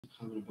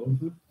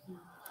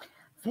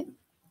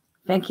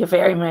Thank you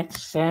very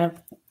much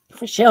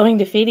for showing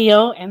the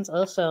video, and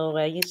also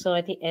you saw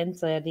at the end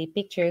the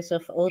pictures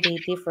of all the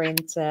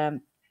different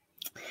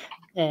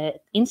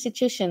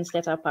institutions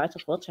that are part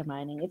of water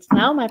mining. It's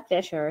now my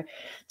pleasure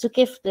to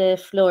give the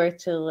floor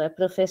to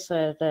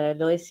Professor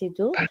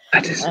LD02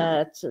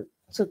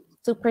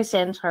 to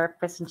present her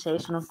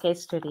presentation on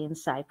case study in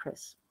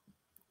Cyprus.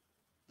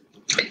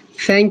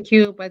 Thank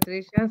you,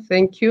 Patricia.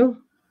 Thank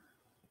you.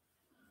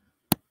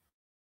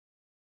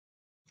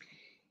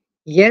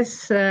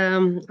 Yes,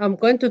 I'm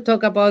going to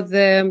talk about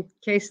the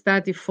case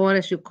study 4,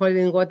 as you call it,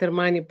 in water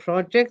mining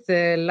project,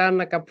 the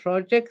Larnaca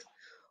project,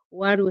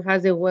 where we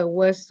have the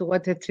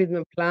wastewater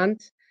treatment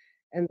plant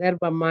and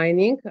urban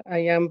mining. I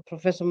am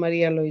Professor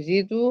Maria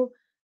LD02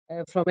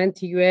 from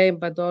NTUA,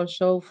 but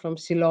also from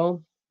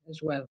Ceylon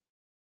as well.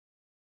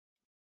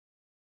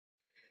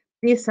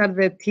 These are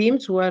the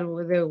teams where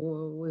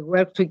we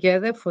work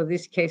together for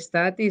this case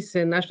study. It's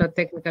the National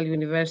Technical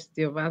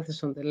University of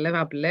Athens on the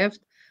left.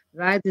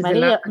 Right is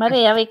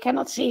Maria, we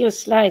cannot see your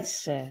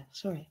slides.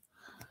 Sorry.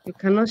 You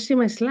cannot see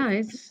my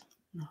slides?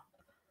 No.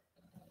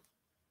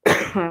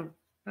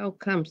 How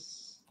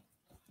comes?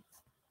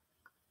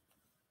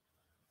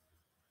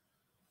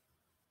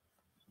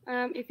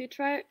 If you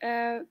try,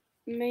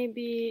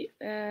 maybe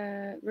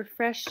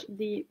refresh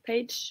the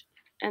page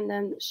and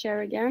then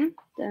share again,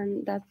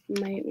 then that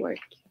may work.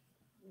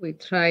 We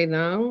try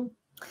now.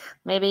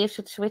 Maybe you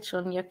should switch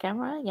on your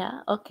camera.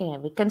 Yeah, okay.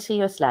 We can see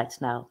your slides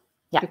now.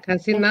 Yeah. You can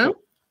see now? You.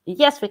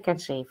 Yes, we can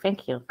see.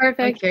 Thank you.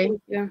 Perfect. Okay.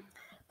 Thank you.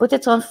 Put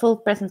it on full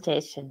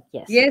presentation.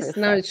 Yes. Yes, perfect.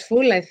 now it's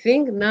full, I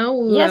think. Now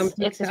yes,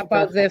 talking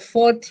about the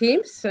 4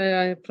 teams.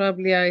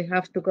 Probably I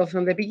have to go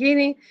from the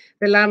beginning.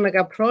 The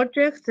Larnaca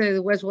project,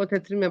 the wastewater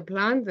treatment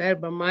plant,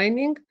 urban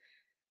mining.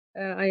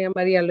 I am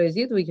Maria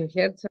LD02, you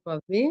heard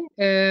about me.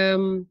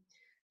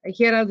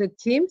 Here are the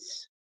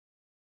teams.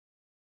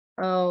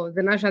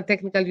 The National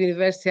Technical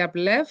University up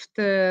left,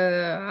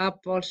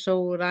 up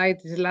also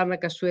right is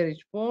Larnaca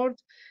Sewage Board.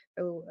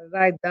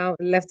 Right down,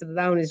 left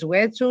down is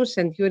Wedzus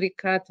and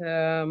Uricat,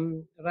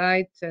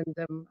 right, and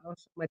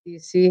also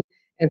Matisi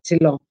and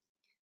Ceylon.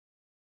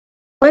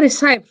 Where is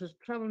Cyprus?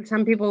 Probably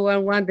some people were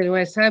wondering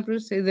where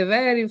Cyprus is. The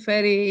very,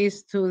 very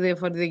east for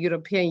the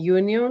European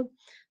Union.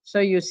 So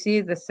you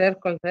see the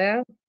circle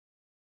there.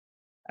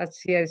 That's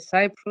here is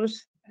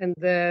Cyprus, and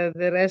the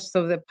rest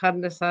of the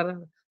partners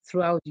are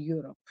throughout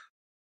Europe.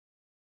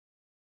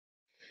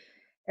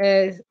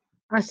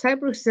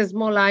 Cyprus is a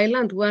small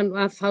island,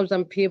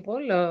 1,000 people,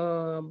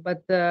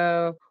 but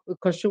we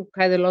consume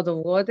quite a lot of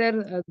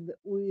water.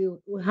 We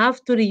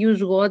have to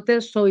reuse water,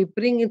 so we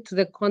bring it to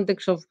the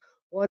context of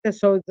water,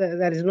 so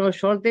there is no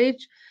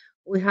shortage.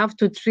 We have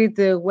to treat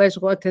the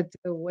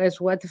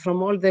wastewater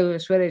from all the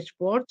sewage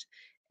boards.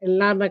 And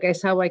Larnaca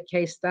is our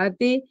case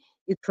study.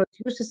 It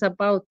produces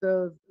about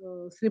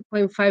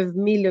 3.5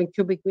 million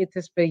cubic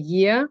meters per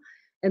year,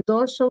 and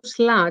also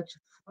sludge,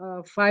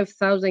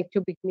 5,000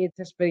 cubic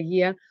meters per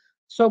year.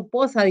 So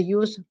both are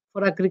used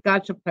for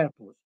agriculture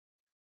purpose.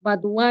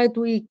 But why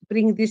do we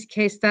bring this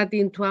case study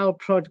into our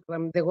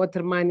program, the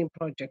water mining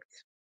project?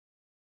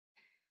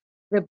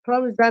 The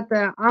problem is that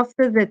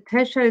after the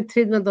tertiary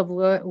treatment of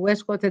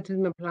wastewater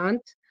treatment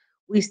plant,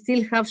 we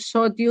still have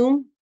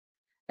sodium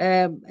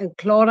and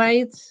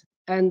chlorides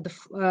and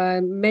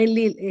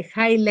mainly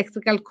high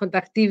electrical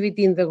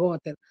conductivity in the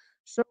water.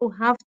 So we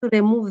have to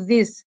remove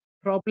these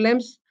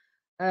problems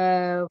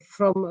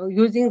from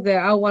using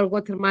our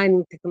water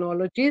mining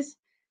technologies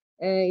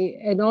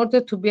in order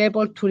to be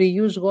able to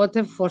reuse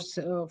water for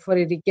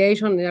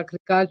irrigation and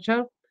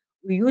agriculture.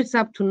 We use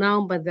up to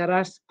now, but there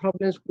are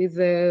problems with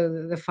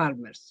the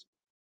farmers.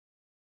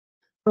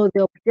 So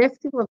the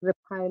objective of the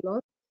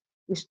pilot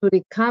is to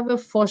recover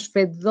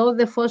phosphate. Though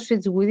the phosphate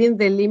is within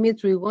the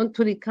limits, we want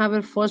to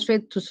recover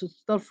phosphate to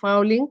stop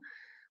fouling,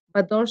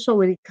 but also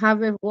we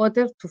recover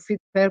water to feed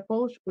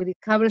purpose. We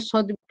recover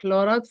sodium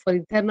chloride for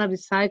internal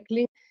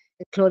recycling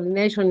and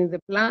chlorination in the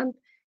plant,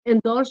 and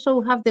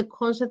also have the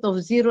concept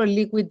of zero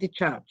liquid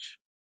discharge.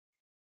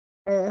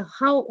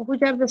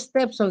 Which are the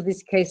steps of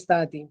this case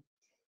study?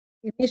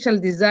 Initial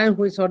design,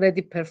 which is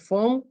already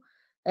performed.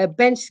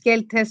 Bench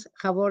scale tests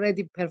have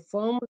already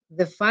performed.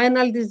 The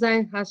final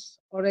design has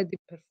already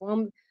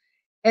performed.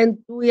 And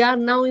we are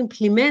now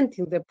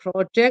implementing the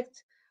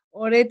project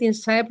already in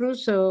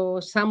Cyprus. So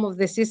some of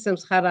the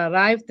systems have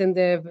arrived, and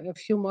a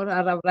few more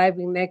are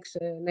arriving next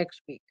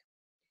week.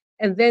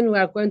 And then we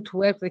are going to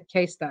work the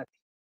case study.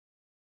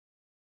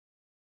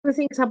 Two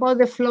things about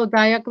the flow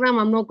diagram.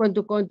 I'm not going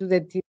to go into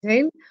the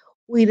detail.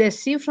 We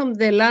receive from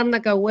the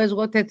Larnaca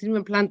wastewater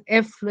treatment plant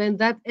effluent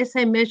that, as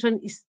I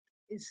mentioned,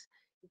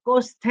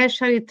 goes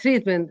tertiary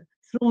treatment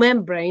through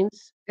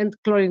membranes and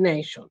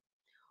chlorination.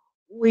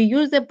 We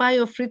use the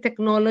bio-free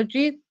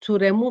technology to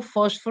remove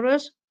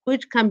phosphorus,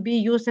 which can be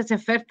used as a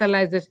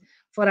fertilizer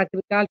for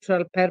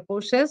agricultural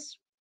purposes.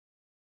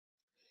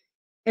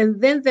 And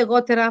then the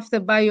water after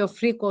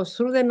bio-free goes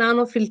through the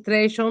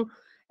nanofiltration,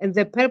 and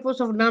the purpose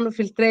of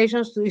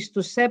nanofiltration is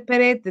to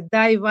separate the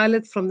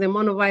diviolet from the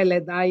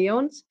monoviolet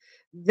ions.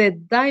 the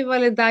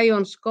divalent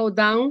ions go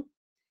down,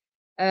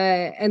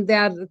 and they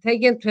are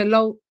taken to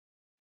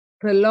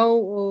a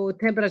low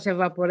temperature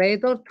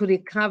evaporator to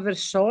recover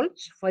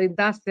salts for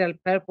industrial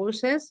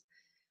purposes,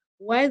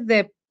 while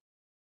the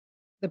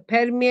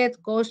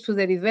permeate goes to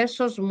the reverse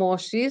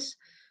osmosis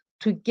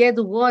to get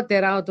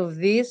water out of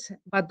this,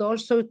 but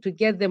also to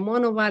get the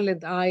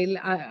monovalent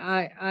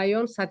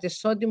ions such as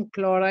sodium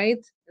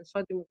chloride and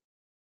sodium.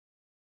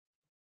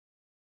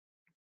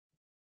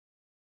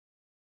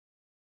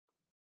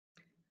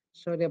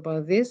 Sorry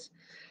about this.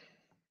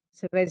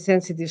 It's a very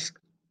sensitive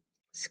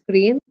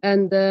screen.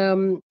 And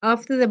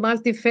after the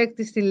multi-effect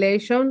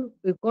distillation,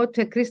 we go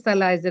to a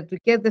crystallizer to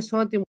get the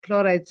sodium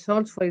chloride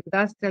salts for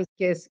industrial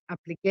case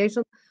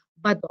application,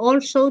 but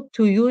also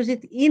to use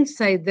it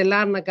inside the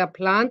Larnaca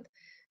plant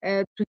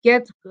to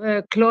get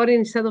chlorine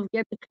instead of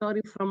getting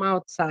chlorine from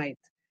outside.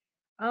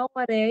 Our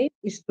aim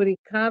is to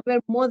recover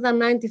more than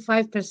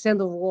 95%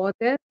 of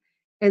water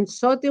and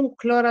sodium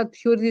chloride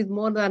purity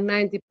more than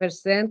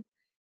 90%,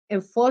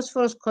 and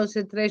phosphorus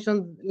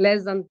concentration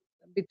less than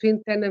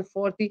between 10 and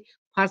 40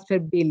 parts per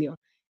billion.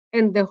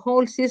 And the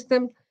whole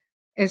system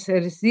is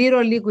a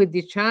zero liquid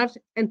discharge,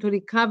 and to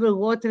recover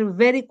water,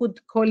 very good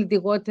quality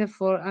water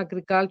for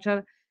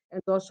agriculture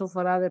and also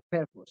for other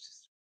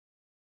purposes.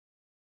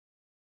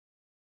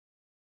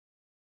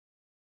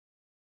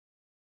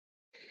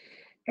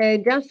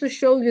 Just to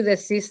show you the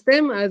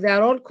system, they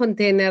are all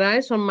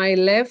containerized. On my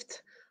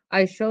left,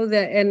 I show the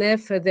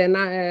NF, the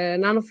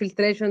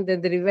nanofiltration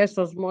and the reverse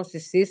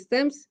osmosis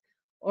systems.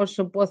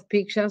 Also both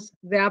pictures.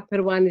 The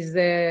upper one is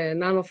the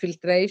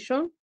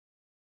nanofiltration,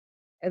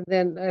 and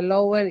then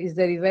lower is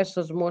the reverse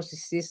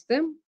osmosis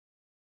system.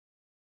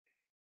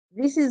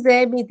 This is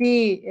the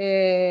MED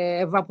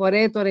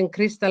evaporator and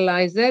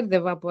crystallizer. The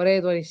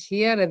evaporator is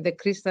here and the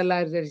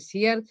crystallizer is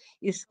here.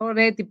 It's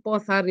already,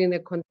 both are in a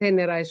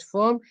containerized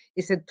form.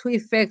 It's a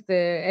two-effect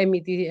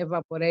MED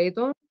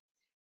evaporator,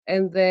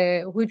 and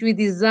which we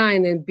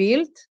design and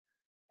built,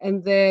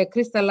 and the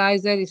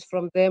crystallizer is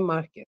from the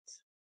market.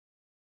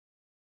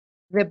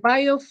 The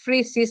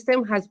bio-free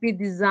system has been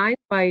designed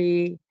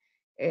by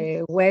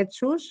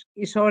Wetsus.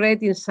 It's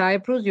already in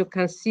Cyprus. You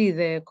can see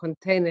the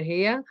container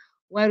here,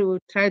 where we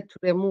try to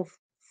remove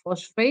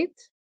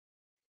phosphate.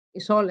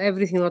 It's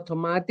everything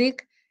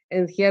automatic.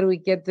 And here we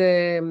get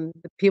the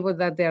people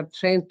that they are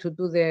trained to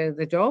do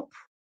the job.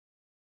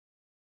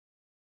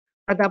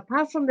 But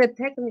apart from the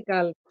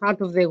technical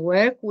part of the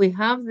work, we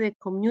have the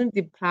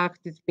community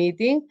practice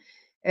meeting,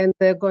 and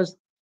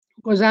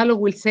Gonzalo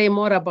will say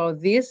more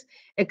about this,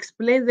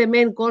 explain the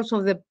main goals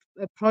of the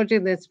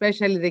project,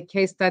 especially the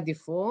case study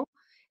 4,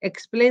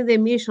 explain the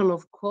mission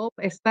of COP,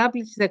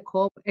 establish the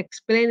COP,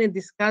 explain and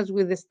discuss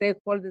with the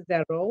stakeholders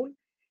their role,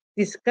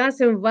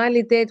 discuss and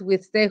validate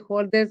with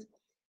stakeholders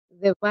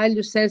the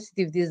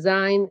value-sensitive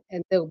design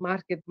and the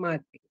market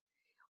mapping.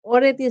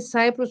 Already in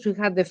Cyprus, we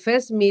had the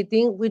first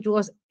meeting, which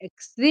was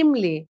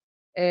extremely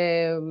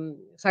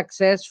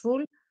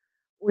successful.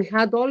 We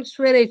had all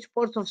sewerage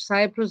ports of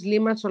Cyprus,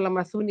 Limassol,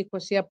 Lamathu,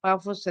 Nicosia,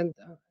 Paphos, and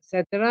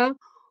etc.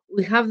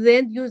 We have the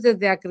end users,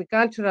 the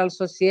agricultural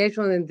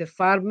association and the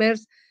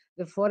farmers,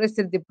 the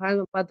forestry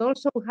department, but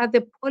also we had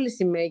the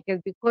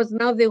policymakers, because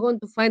now they want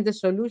to find a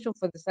solution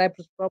for the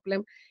Cyprus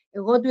problem.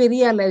 And what we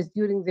realized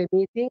during the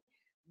meeting,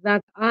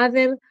 that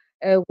other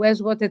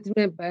wastewater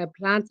treatment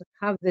plants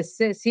have the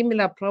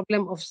similar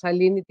problem of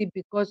salinity,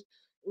 because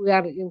we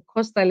are in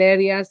coastal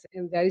areas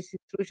and there is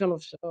intrusion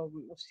of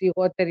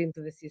seawater into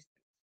the system.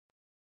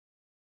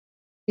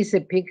 This is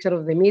a picture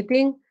of the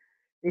meeting.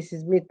 This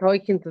is me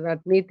talking to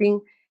that meeting,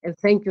 and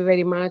thank you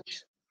very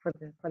much for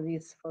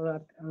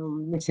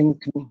listening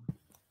to me.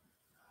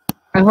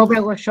 I hope I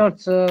was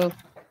short.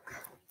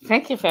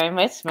 Thank you very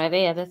much,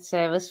 Maria.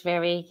 That was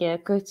very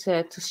good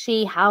to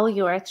see how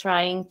you are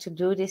trying to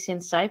do this in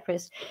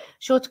Cyprus.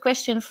 Short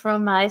question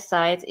from my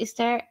side. Is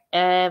there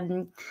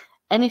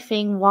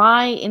anything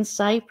why in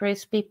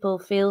Cyprus people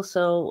feel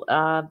so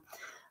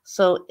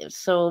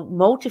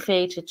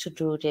motivated to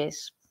do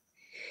this?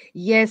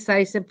 Yes,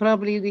 I said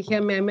probably you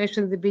hear me. I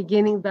mentioned at the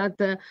beginning that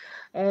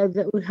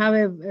we have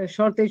a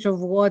shortage of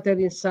water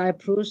in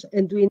Cyprus,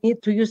 and we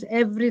need to use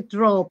every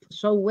drop.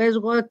 So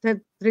wastewater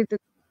treated,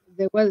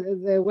 the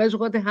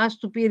wastewater has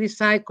to be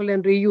recycled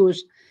and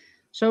reused.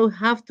 So we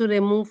have to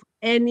remove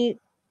any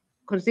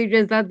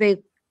constituents that they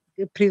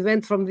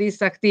prevent from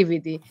this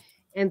activity.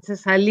 And the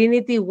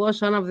salinity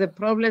was one of the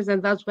problems,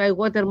 and that's why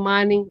water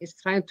mining is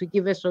trying to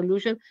give a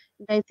solution.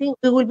 And I think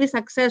we will be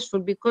successful,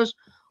 because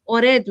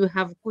already we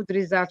have good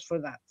results for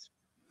that.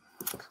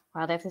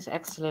 Wow, that is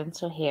excellent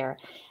to hear.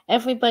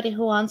 Everybody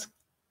who wants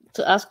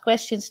to ask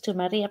questions to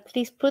Maria,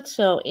 please put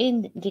so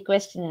in the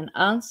question and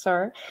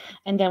answer,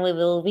 and then we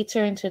will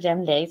return to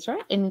them later.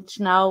 And it's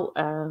now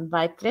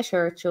my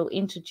pleasure to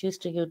introduce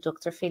to you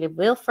Dr. Philip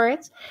Wilford,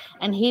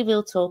 and he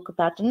will talk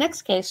about the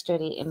next case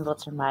study in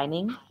water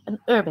mining, an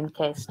urban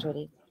case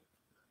study.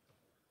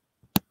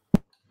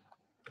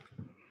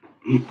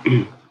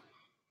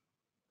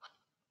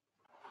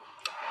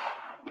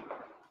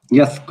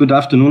 Yes, good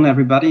afternoon,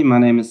 everybody. My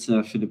name is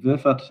Philip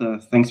Wilford.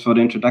 Thanks for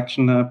the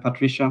introduction,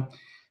 Patricia.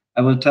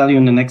 I will tell you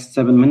in the next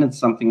 7 minutes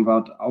something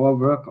about our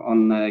work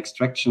on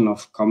extraction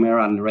of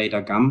Chimera and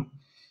Nereda gum.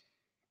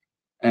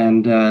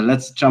 And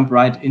let's jump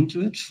right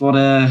into it. For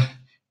the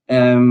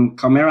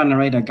Chimera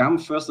Nereda gum,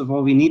 first of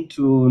all, we need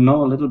to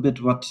know a little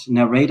bit what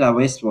Nereda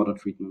wastewater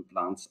treatment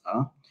plants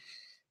are.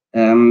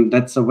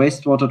 That's a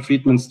wastewater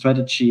treatment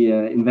strategy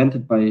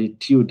invented by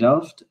TU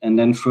Delft and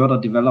then further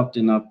developed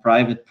in a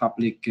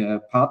private-public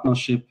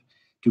partnership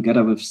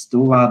together with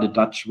STOA, the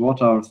Dutch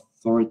water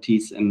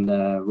authorities, and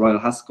Royal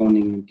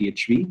Haskoning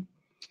DHV.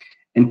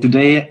 And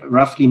today,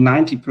 roughly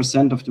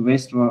 90% of the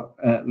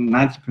wastewater,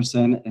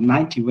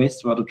 90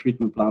 wastewater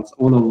treatment plants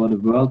all over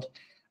the world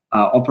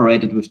are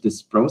operated with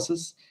this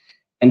process.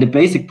 And the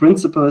basic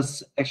principle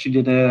is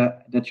actually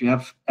that you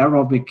have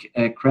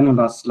aerobic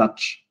granular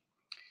sludge.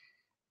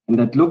 And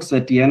that looks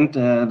at the end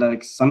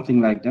like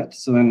something like that.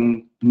 So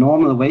in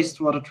normal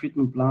wastewater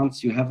treatment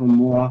plants, you have a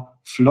more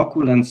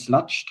flocculent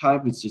sludge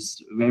type, which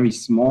is very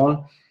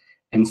small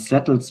and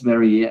settles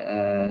very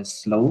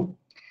slow.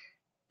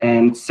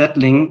 And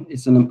settling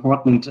is an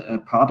important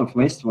part of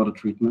wastewater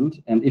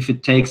treatment. And if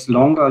it takes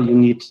longer, you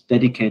need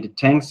dedicated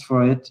tanks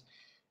for it.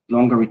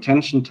 Longer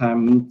retention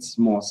time needs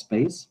more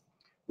space.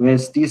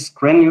 Whereas these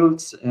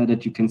granules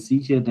that you can see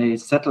here, they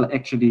settle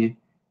actually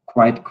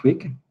quite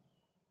quick.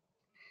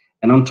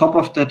 And on top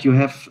of that, you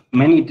have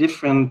many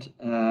different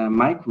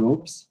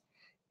microbes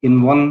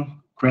in one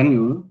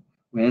granule,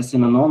 whereas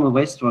in a normal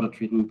wastewater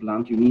treatment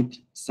plant, you need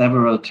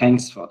several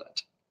tanks for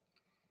that.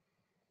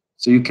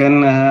 So you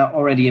can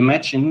already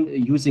imagine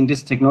using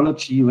this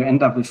technology, you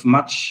end up with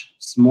much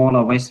smaller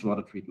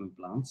wastewater treatment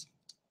plants.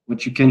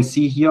 What you can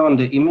see here on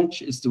the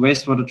image is the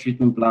wastewater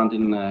treatment plant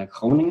in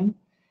Groningen.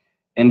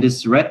 And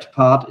this red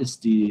part is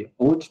the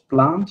old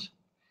plant.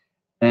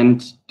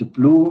 And the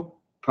blue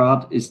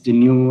part is the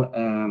new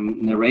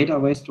Nereda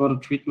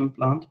wastewater treatment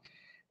plant.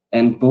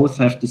 And both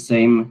have the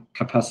same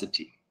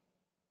capacity.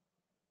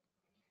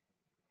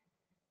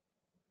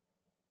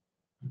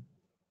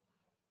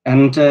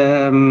 And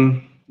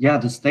yeah,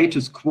 the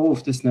status quo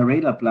of this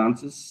Nereda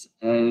plant is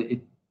it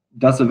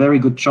does a very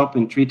good job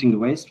in treating the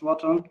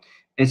wastewater.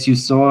 As you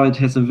saw, it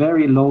has a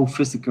very low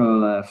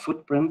physical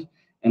footprint,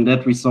 and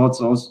that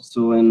results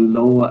also in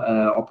low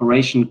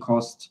operation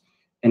cost,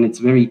 and it's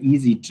very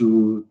easy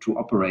to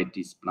operate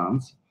these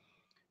plants.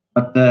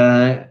 But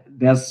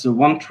there's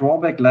one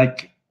drawback,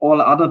 like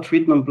all other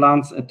treatment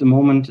plants at the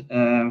moment,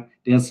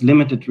 there's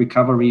limited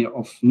recovery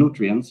of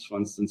nutrients, for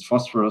instance,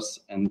 phosphorus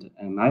and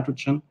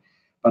nitrogen,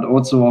 but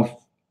also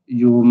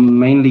you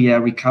mainly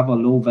recover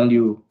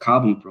low-value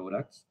carbon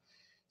products.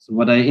 So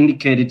what I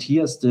indicated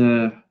here is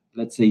the,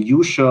 let's say,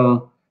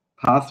 usual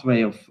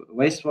pathway of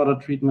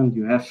wastewater treatment.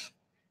 You have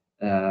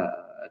a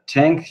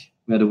tank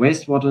where the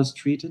wastewater is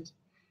treated,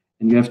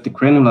 and you have the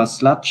granular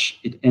sludge.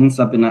 It ends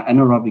up in an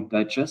anaerobic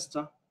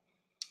digester,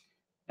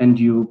 and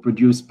you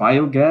produce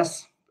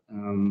biogas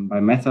by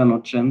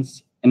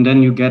methanogens, and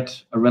then you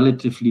get a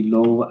relatively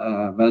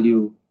low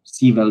value,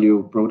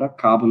 C-value product,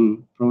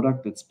 carbon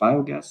product, that's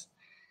biogas.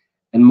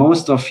 And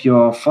most of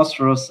your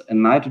phosphorus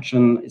and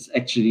nitrogen is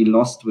actually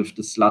lost with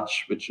the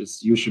sludge, which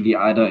is usually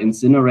either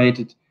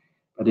incinerated,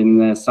 but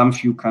in some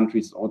few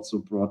countries also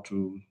brought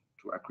to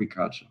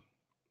agriculture.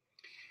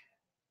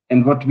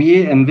 And what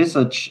we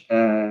envisage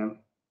in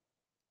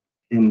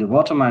the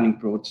water mining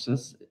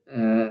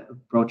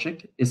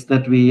project is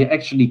that we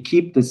actually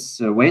keep this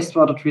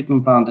wastewater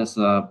treatment plant as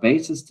a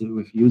basis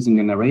with using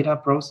a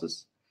Nereda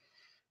process.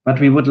 But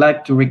we would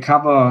like to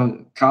recover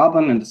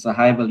carbon, and it's a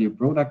high-value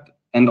product,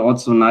 and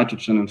also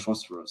nitrogen and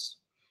phosphorus.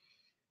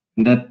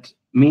 And that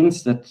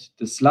means that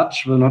the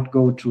sludge will not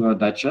go to a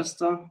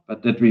digester,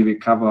 but that we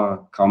recover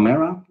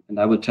Chimera, and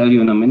I will tell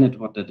you in a minute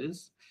what that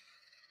is.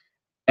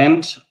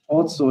 And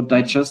also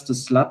digest the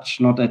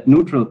sludge not at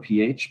neutral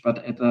pH,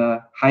 but at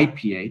a high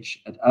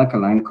pH, at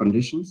alkaline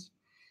conditions,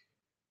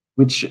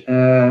 which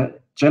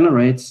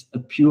generates a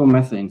pure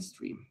methane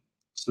stream.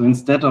 So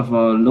instead of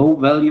a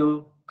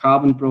low-value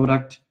carbon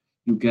product,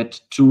 you get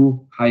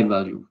two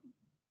high-value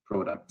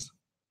products.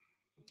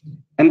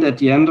 And at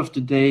the end of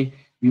the day,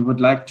 we would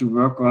like to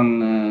work on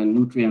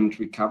nutrient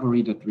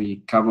recovery, that we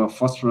recover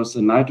phosphorus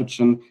and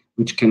nitrogen,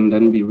 which can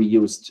then be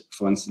reused,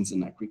 for instance,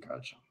 in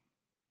agriculture.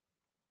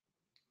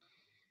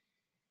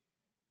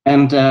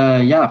 And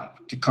yeah,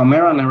 the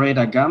Chimera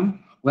Nereda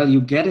gum, well,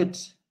 you get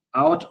it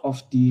out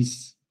of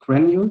these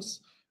granules,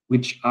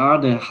 which are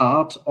the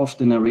heart of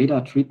the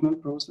Nereda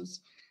treatment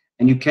process.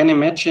 And you can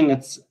imagine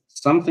it's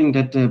something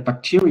that the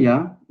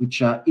bacteria,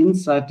 which are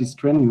inside these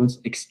granules,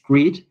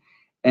 excrete,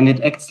 and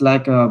it acts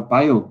like a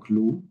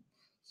bioglue.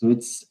 So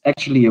it's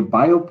actually a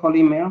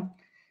biopolymer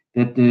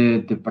that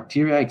the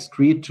bacteria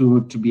excrete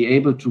to be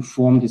able to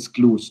form these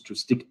glues to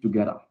stick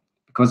together,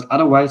 because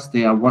otherwise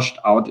they are washed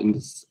out in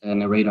this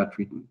Nereda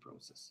treatment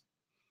process.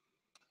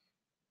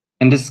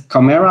 And this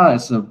Chimera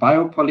is a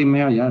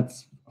biopolymer. Yeah,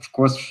 it's of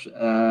course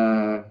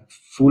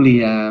fully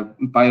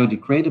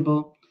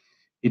biodegradable.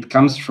 It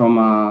comes from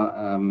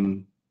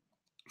a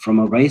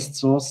waste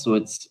source, so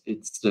it's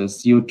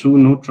CO2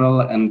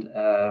 neutral and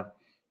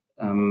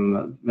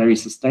very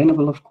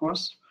sustainable, of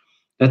course.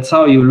 That's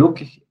how you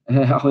look,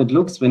 how it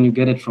looks when you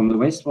get it from the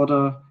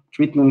wastewater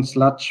treatment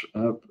sludge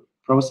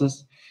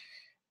process.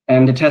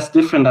 And it has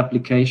different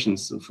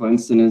applications. So for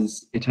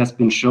instance, it has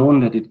been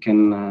shown that it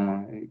can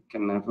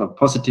have a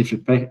positive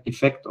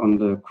effect on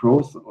the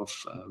growth of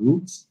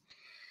roots.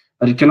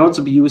 But it can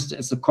also be used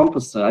as a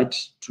composite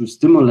to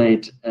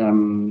stimulate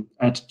and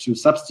to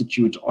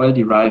substitute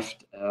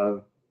oil-derived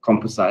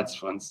composites,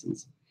 for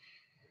instance.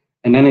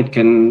 And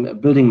then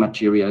building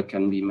material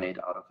can be made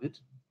out of it.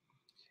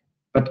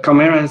 But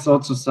Camera has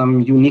also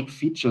some unique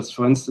features.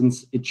 For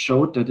instance, it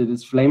showed that it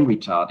is flame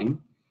retarding.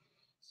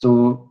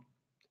 So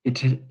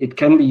it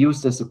can be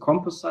used as a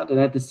composite, and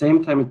at the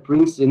same time, it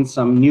brings in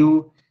some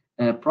new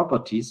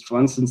properties. For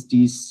instance,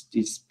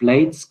 these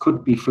blades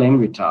could be flame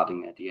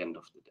retarding at the end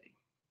of the day.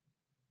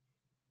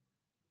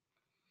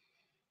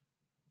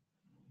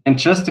 And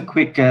just a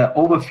quick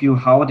overview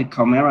how the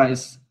Camera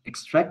is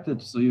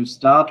extracted. So you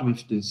start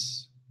with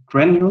these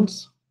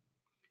granules,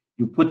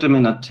 you put them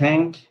in a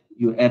tank,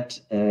 you add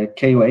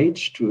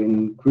KOH to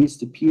increase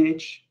the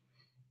pH,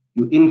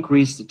 you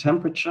increase the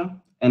temperature,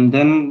 and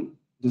then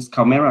this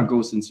Camera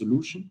goes in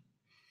solution.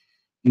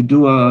 You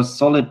do a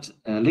solid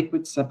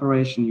liquid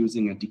separation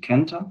using a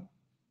decanter.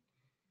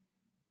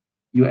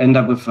 You end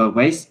up with a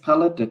waste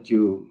pellet that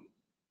you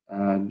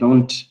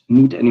don't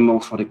need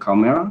anymore for the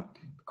Camera,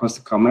 because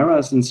the Camera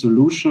is in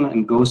solution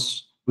and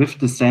goes with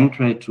the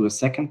centrate to a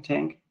second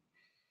tank.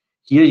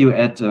 Here you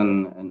add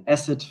an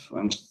acid,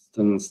 for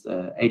instance,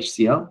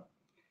 HCl.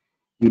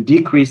 You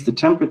decrease the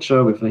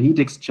temperature with a heat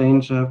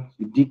exchanger,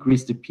 you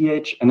decrease the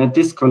pH, and at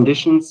these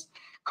conditions,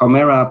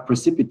 Camera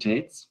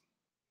precipitates.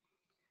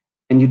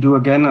 And you do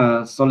again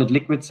a solid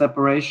liquid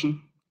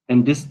separation,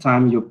 and this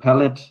time your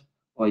pellet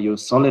or your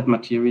solid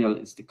material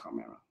is the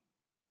Camera.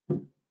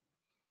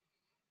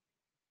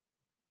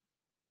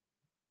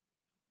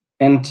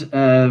 And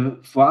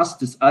for us,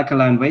 this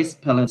alkaline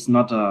waste pellet is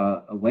not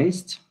a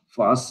waste.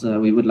 For us,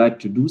 we would like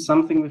to do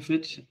something with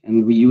it,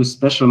 and we use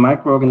special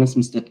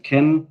microorganisms that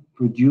can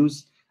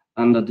produce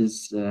under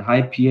this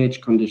high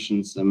pH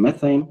conditions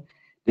methane.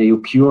 They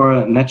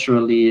occur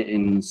naturally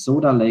in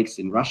soda lakes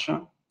in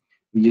Russia.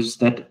 We use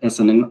that as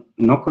an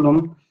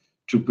inoculum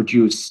to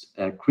produce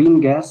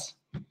green gas,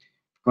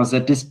 because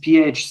at this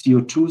pH,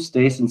 CO2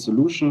 stays in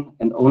solution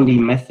and only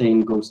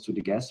methane goes to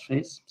the gas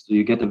phase. So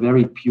you get a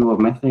very pure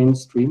methane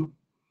stream.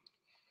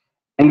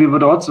 And we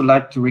would also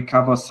like to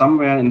recover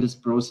somewhere in this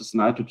process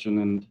nitrogen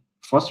and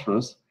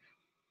phosphorus.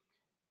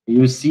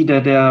 You see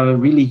that there are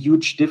really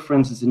huge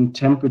differences in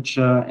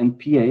temperature and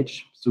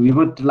pH. So we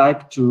would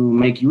like to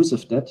make use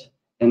of that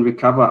and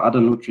recover other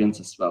nutrients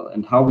as well.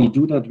 And how we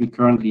do that, we're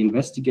currently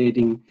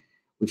investigating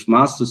with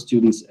master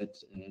students at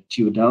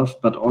TU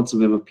Delft, but also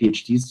we have a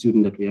PhD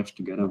student that we have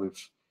together with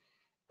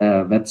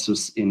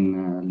Vetsus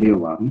in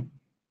Leeuwarden.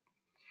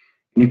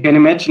 And you can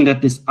imagine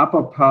that this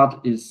upper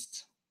part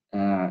is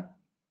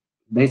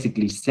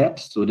basically set.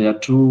 So there are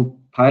two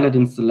pilot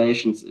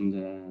installations in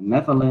the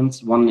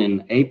Netherlands, one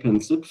in Ape and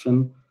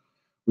Zutphen,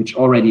 which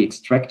already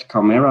extract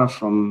Camera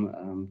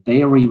from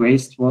dairy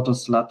wastewater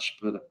sludge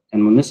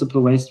and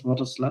municipal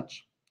wastewater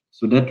sludge.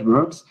 So that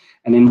works.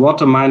 And in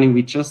water mining,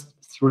 we just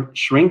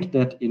shrink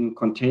that in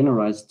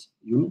containerized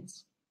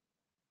units.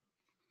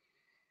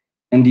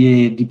 And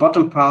the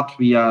bottom part,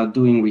 we are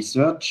doing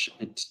research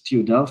at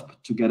TU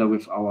Delft together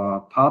with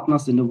our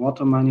partners in the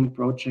water mining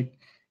project,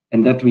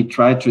 and that we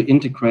try to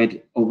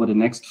integrate over the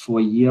next 4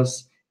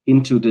 years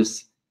into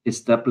this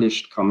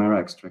established Camera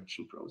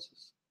extraction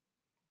process.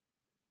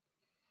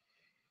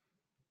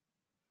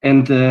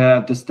 And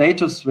the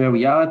status where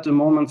we are at the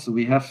moment, so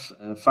we have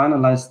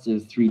finalized the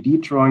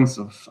 3D drawings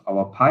of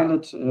our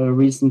pilot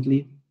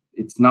recently.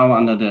 It's now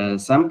under the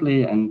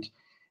assembly, and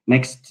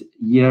next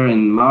year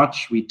in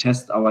March, we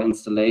test our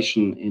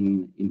installation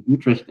in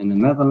Utrecht in the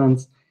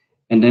Netherlands,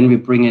 and then we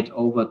bring it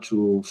over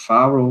to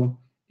Faro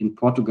in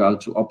Portugal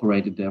to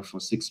operate it there for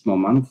 6 more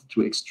months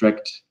to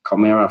extract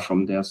Camera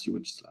from their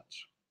sewage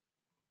sludge.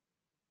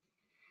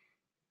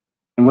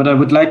 And what I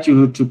would like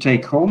you to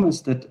take home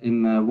is that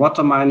in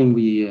water mining,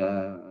 we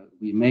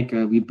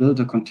build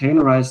a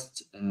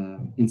containerized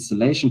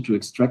installation to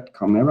extract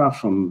Camera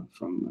from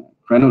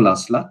granular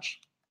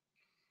sludge.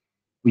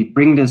 We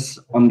bring this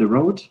on the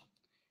road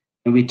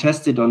and we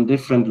test it on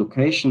different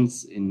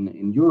locations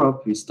in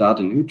Europe. We start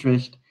in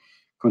Utrecht,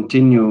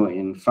 continue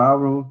in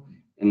Faro,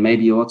 and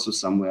maybe also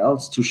somewhere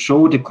else to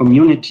show the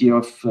community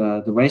of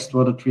the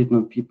wastewater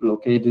treatment people,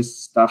 okay, this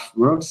stuff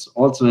works,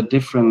 also at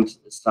different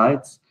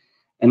sites,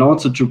 and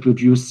also to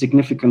produce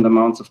significant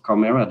amounts of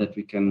Camera that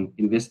we can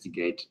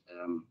investigate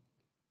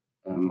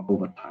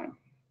over time.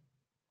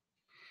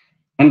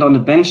 And on the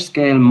bench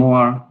scale,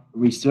 more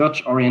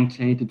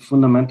research-orientated,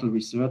 fundamental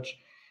research,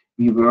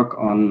 we work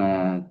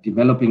on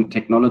developing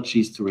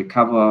technologies to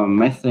recover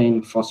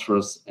methane,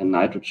 phosphorus, and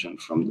nitrogen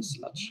from the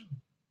sludge.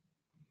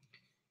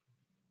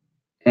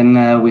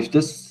 And with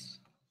this,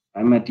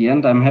 I'm at the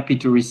end. I'm happy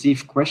to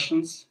receive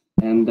questions.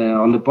 And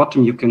on the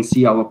bottom, you can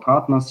see our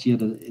partners here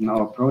in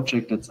our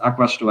project. That's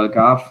Aguas do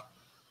Algarve,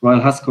 Royal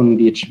Haskoning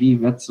BHV,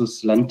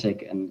 Vetsus,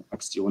 Lentec, and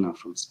Acciona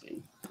from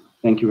Spain.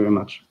 Thank you very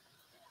much.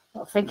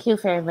 Well, thank you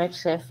very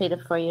much,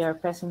 Philip, for your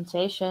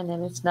presentation.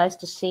 And it's nice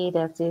to see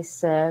that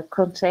these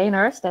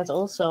containers that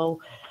also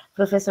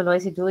Professor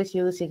Loisidou is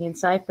using in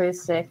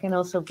Cyprus can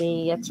also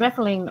be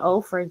traveling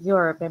over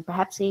Europe and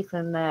perhaps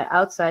even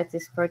outside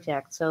this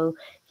project. So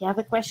if you have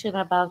a question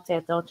about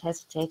that, don't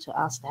hesitate to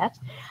ask that.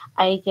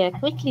 I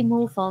quickly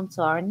move on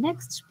to our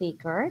next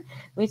speaker,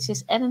 which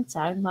is Ellen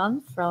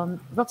Tuinman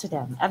from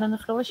Rotterdam. Ellen, the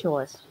floor is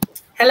yours.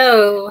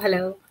 Hello,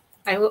 hello.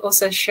 I will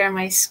also share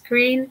my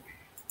screen.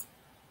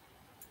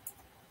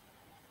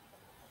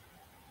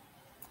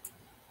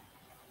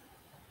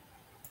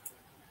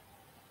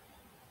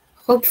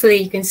 Hopefully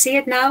you can see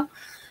it now.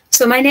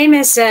 So my name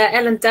is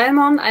Ellen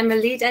Tuinman. I'm a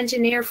lead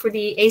engineer for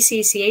the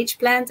ACCH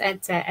plant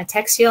at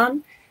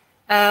Hexion.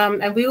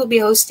 And we will be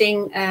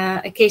hosting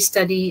a case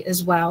study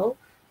as well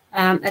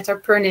at our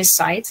Pernis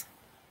site.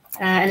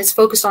 And it's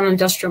focused on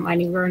industrial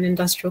mining. We're an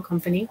industrial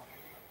company.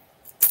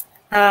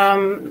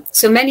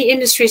 So many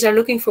industries are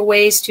looking for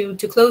ways to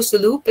close the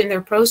loop in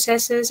their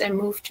processes and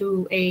move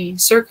to a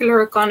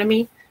circular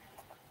economy.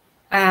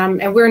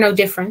 And we're no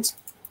different.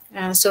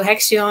 So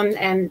Hexion,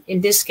 and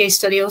in this case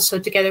study also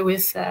together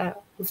with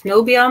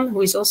Nobian,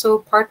 who is also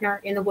a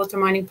partner in the water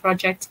mining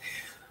project,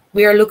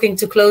 we are looking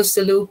to close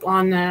the loop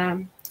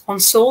on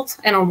salt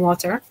and on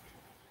water.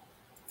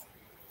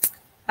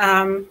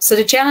 So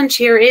the challenge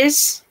here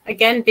is,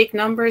 again, big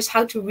numbers,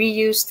 how to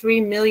reuse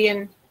 3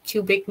 million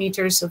cubic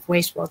meters of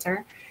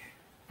wastewater.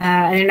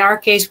 And in our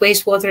case,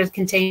 wastewater that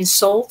contains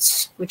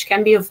salts, which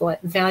can be of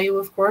value,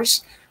 of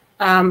course,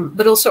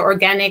 but also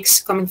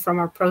organics coming from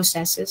our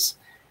processes,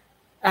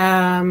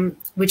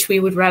 which we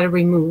would rather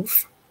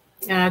remove.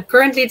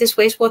 Currently, this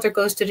wastewater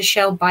goes to the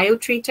Shell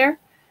biotreater.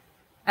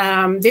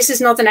 This is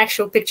not an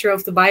actual picture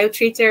of the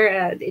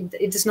biotreater.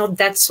 It is not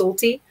that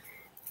salty.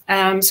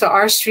 So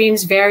our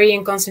streams vary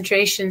in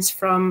concentrations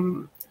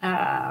from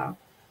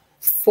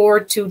 4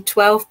 to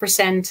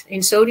 12%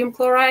 in sodium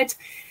chloride.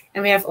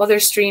 And we have other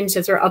streams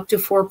that are up to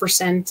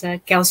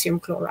 4% calcium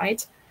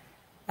chloride.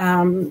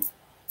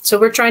 So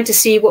we're trying to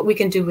see what we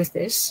can do with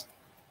this.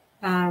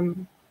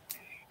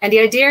 And the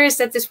idea is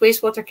that this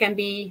wastewater can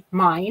be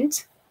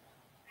mined,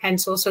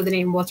 hence also the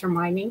name water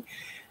mining,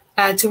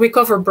 to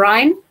recover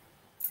brine,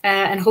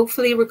 and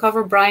hopefully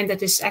recover brine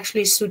that is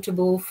actually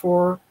suitable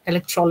for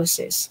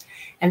electrolysis.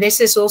 And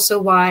this is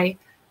also why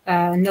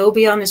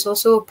Nobian is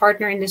also a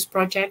partner in this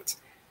project,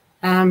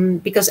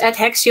 because at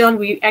Hexion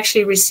we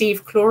actually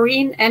receive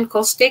chlorine and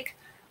caustic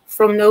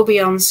from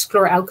Nobian's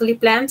chloralkali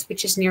plant,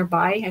 which is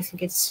nearby. I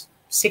think it's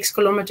 6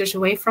 kilometers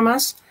away from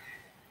us.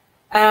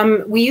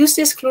 We use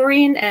this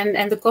chlorine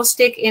and the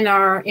caustic in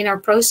our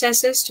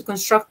processes to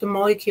construct the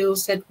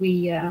molecules that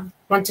we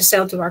want to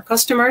sell to our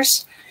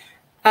customers.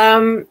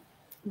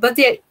 But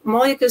the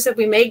molecules that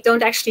we make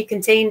don't actually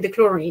contain the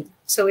chlorine.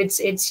 So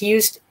it's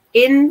used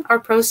in our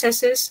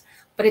processes,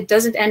 but it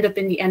doesn't end up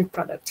in the end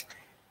product.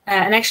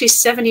 And actually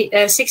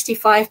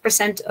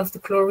 65% of the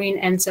chlorine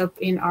ends up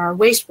in our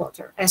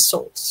wastewater as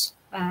salts.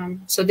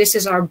 So this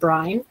is our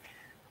brine.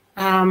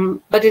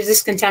 But it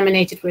is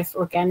contaminated with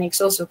organics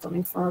also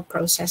coming from our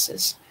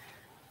processes.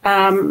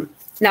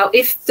 Now,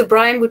 if the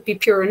brine would be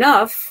pure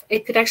enough,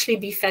 it could actually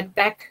be fed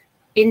back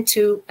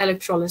into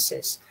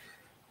electrolysis.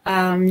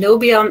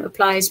 Nobian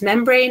applies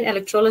membrane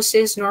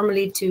electrolysis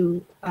normally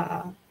to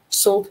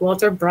salt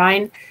water,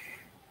 brine,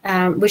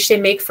 which they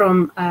make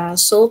from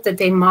salt that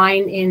they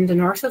mine in the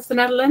north of the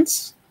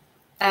Netherlands.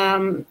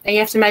 And you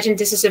have to imagine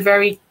this is a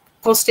very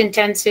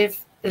cost-intensive,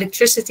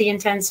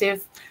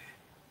 electricity-intensive,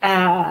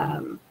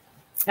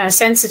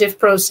 sensitive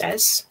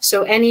process.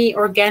 So any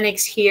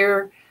organics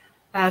here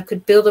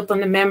could build up on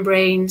the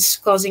membranes,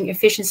 causing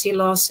efficiency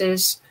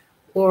losses,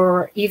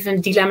 or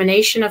even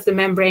delamination of the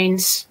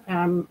membranes,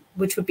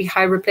 which would be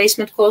high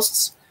replacement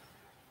costs.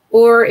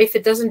 Or if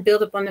it doesn't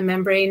build up on the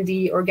membrane,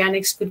 the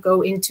organics could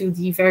go into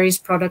the various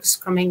products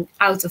coming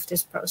out of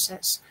this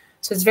process.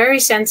 So it's very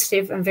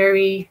sensitive and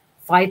very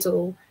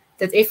vital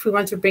that if we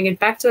want to bring it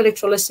back to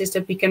electrolysis,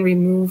 that we can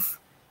remove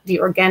the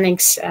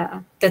organics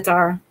that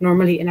are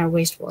normally in our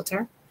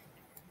wastewater.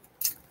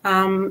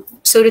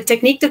 So the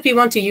technique that we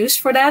want to use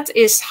for that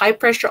is high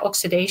pressure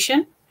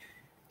oxidation.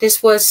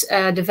 This was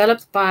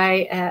developed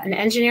by an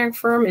engineering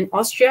firm in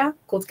Austria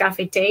called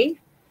KVT.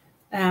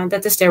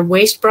 That is their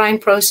waste brine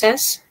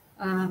process.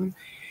 And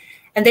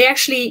they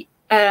actually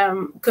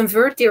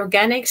convert the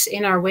organics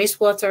in our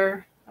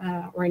wastewater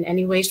or in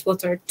any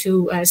wastewater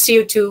to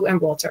CO2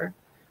 and water.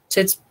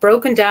 So it's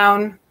broken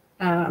down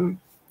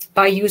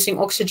by using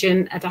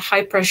oxygen at a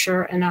high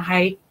pressure and a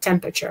high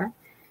temperature.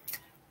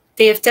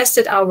 They have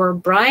tested our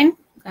brine,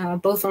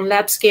 both on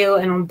lab scale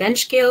and on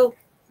bench scale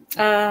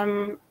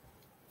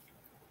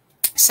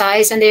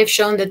size, and they have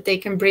shown that they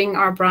can bring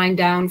our brine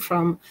down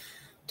from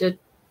the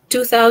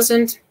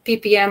 2000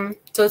 ppm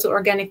total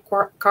organic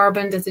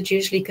carbon that it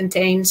usually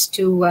contains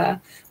to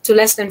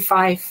less than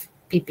 5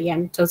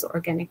 ppm total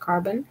organic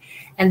carbon.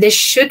 And this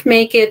should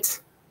make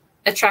it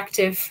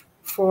attractive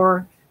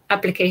for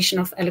application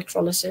of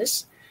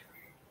electrolysis.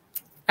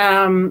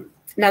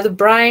 Now the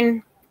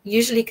brine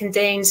usually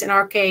contains, in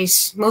our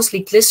case,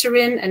 mostly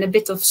glycerin and a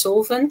bit of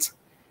solvent.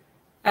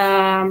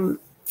 and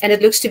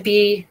it looks to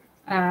be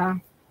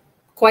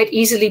quite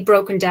easily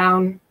broken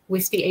down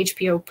with the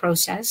HPO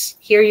process.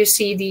 Here you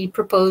see the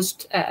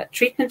proposed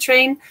treatment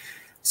train.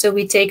 So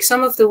we take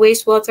some of the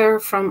wastewater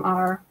from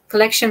our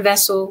collection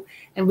vessel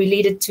and we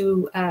lead it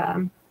to,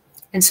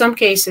 in some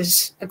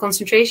cases, a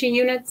concentration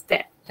unit,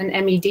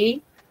 an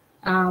MED.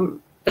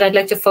 But I'd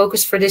like to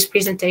focus for this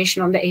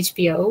presentation on the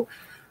HPO.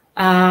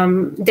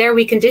 There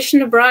we condition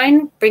the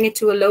brine, bring it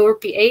to a lower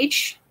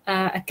pH.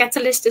 A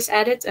catalyst is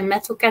added, a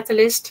metal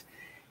catalyst,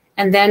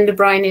 and then the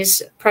brine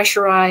is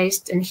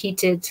pressurized and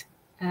heated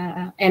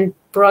and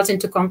brought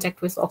into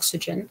contact with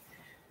oxygen.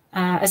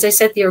 As I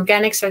said, the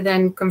organics are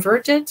then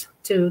converted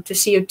to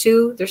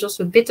CO2. There's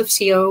also a bit of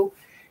CO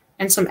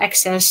and some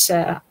excess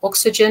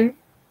oxygen.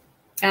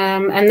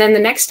 And then the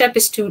next step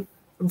is to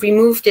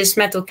remove this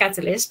metal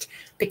catalyst,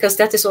 because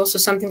that is also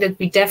something that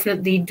we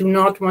definitely do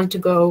not want to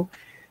go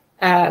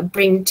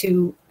bring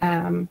to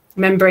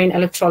membrane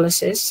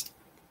electrolysis.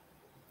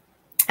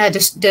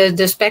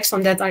 The specs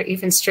on that are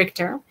even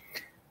stricter.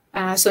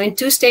 So in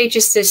 2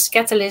 stages, this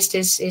catalyst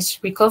is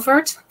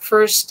recovered,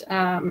 first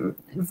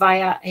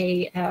via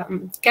a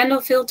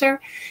candle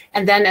filter,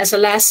 and then as a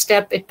last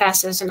step, it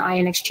passes an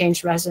ion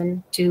exchange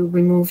resin to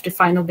remove the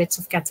final bits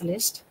of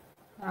catalyst.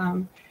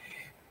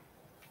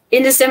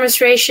 In this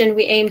demonstration,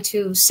 we aim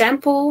to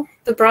sample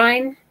the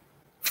brine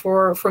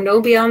for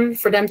Nobian,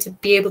 for them to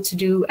be able to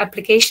do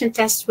application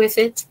tests with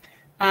it.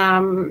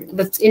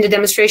 But in the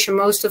demonstration,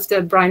 most of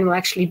the brine will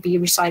actually be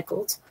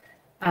recycled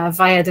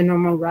via the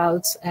normal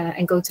route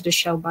and go to the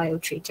Shell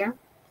biotreater.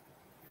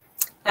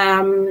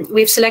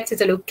 We've selected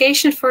a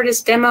location for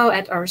this demo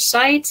at our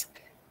site.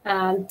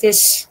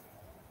 This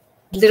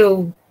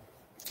little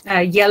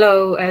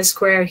yellow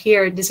square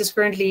here, this is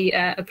currently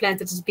a plant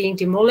that is being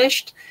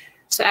demolished.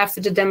 So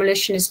after the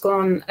demolition is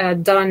done,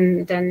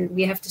 then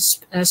we have the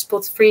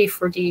spot free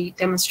for the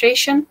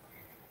demonstration.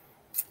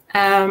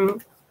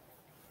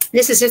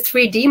 This is a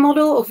 3D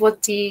model of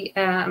what the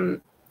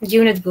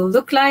unit will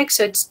look like.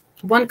 So it's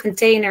one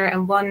container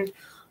and one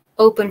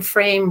open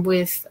frame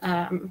with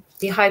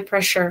the high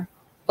pressure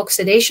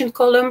oxidation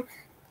column.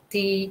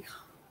 The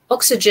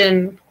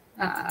oxygen,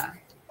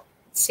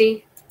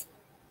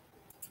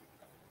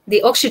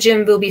 the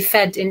oxygen will be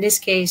fed in this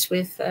case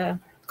with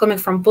coming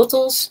from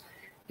bottles.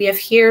 We have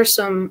here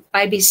some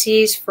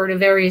IBCs for the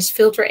various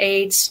filter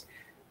aids,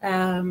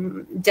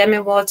 demi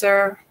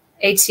water,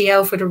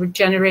 HCl for the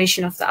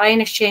regeneration of the ion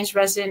exchange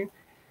resin.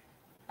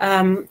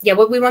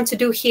 What we want to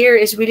do here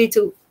is really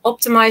to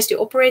optimize the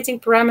operating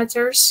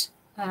parameters.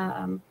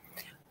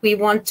 We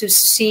want to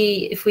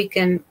see if we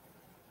can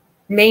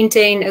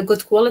maintain a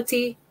good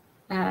quality,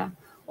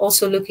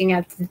 also looking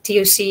at the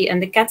TOC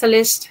and the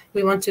catalyst.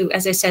 We want to,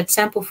 as I said,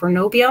 sample for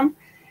Nobian.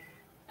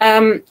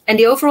 And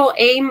the overall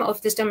aim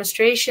of this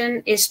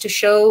demonstration is to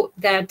show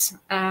that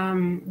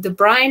the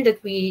brine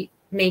that we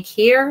make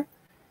here,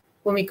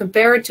 when we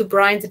compare it to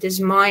brine that is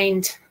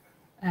mined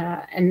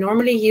and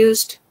normally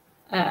used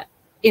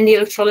in the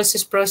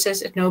electrolysis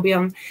process at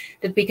Nobian,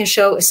 that we can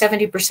show a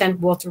 70%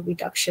 water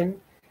reduction.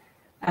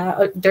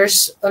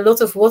 There's a lot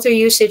of water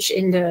usage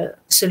in the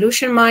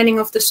solution mining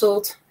of the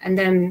salt, and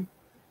then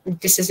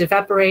this is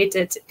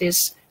evaporated, it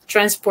is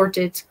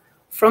transported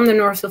from the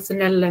north of the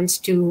Netherlands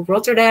to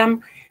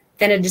Rotterdam.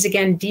 Then it is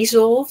again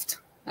dissolved.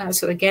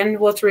 So again,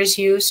 water is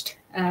used.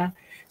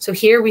 So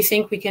here we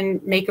think we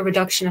can make a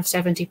reduction of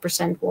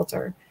 70%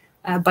 water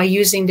by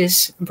using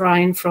this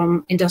brine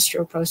from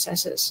industrial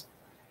processes.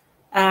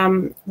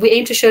 We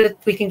aim to show that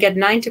we can get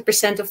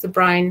 90% of the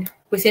brine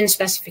within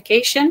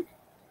specification.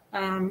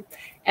 And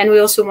we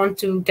also want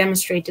to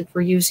demonstrate that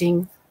we're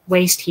using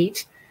waste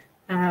heat.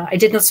 I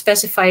did not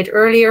specify it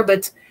earlier,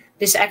 but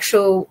this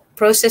actual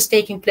process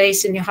taking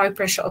place in the high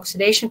pressure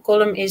oxidation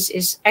column is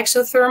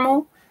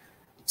exothermal.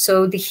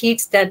 So the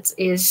heat that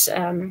is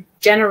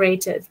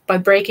generated by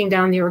breaking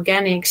down the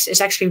organics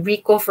is actually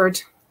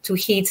recovered to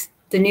heat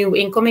the new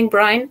incoming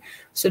brine.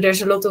 So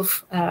there's a lot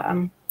of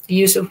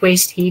use of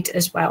waste heat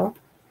as well.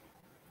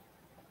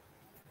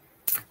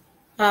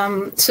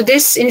 So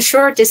this, in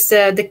short, is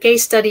the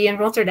case study in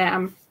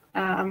Rotterdam.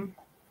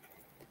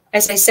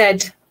 As I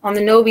said, on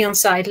the Nobian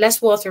side,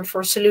 less water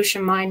for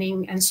solution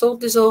mining and salt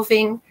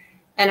dissolving.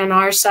 And on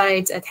our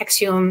side at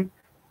Hexion,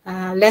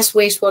 less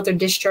wastewater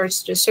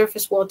discharge to the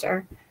surface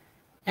water,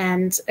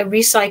 and a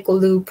recycle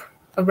loop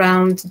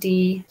around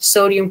the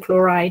sodium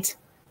chloride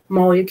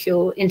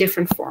molecule in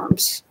different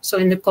forms. So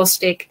in the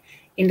caustic,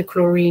 in the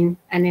chlorine,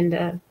 and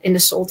in the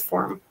salt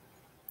form.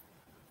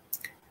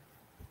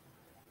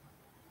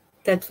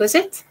 That was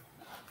it.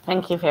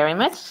 Thank you very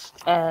much,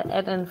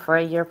 Eden, for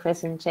your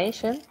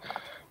presentation.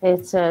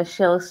 It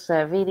shows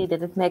really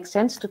that it makes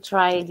sense to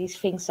try these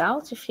things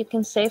out if you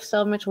can save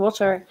so much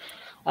water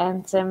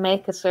and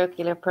make a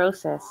circular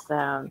process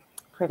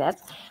for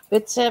that.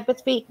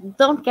 But we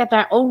don't get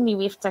there only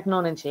with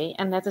technology,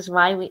 and that is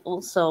why we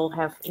also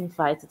have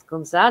invited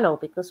Gonzalo,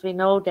 because we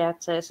know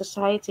that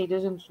society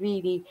doesn't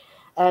really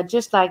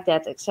just like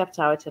that accept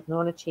our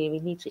technology. We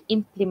need to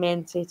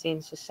implement it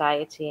in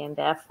society, and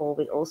therefore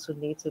we also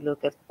need to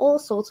look at all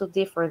sorts of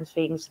different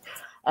things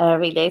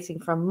relating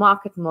from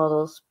market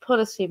models,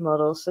 policy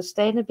models,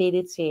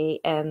 sustainability,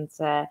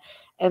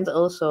 and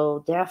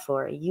also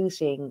therefore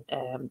using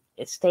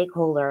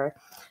stakeholder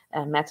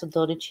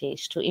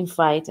methodologies to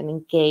invite and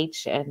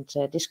engage and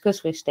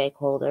discuss with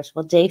stakeholders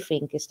what they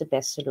think is the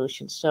best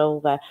solution.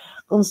 So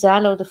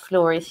Gonzalo, the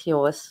floor is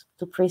yours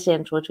to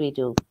present what we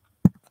do.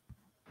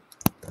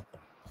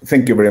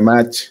 Thank you very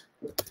much,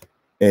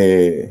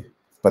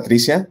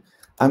 Patricia.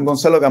 I'm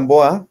Gonzalo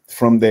Gamboa,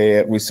 from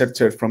the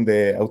researcher from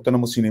the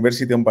Autonomous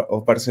University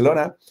of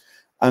Barcelona,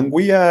 and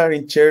we are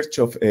in charge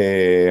of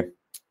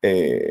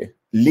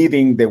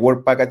leading the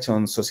work package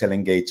on social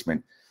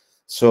engagement.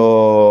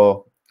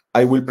 So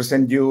I will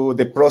present you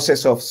the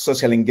process of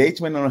social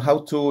engagement on how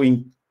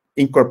to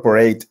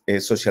incorporate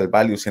social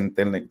values in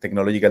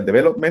technological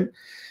development.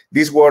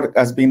 This work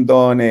has been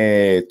done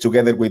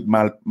together with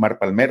Mar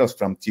Palmeros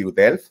from TU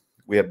Delft.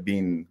 We have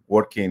been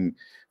working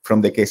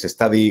from the case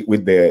study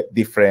with the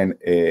different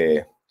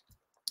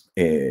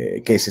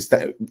cases,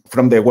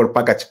 from the work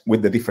package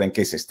with the different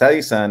case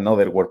studies and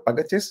other work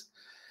packages.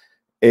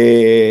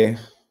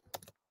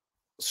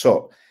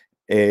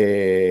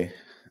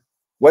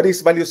 What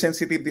is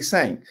value-sensitive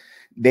design?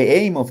 The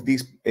aim of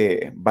this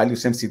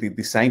value-sensitive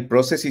design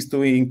process is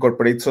to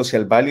incorporate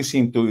social values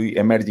into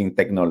emerging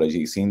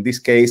technologies, in this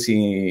case,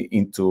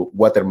 into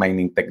water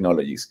mining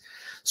technologies.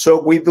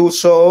 So we do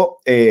so,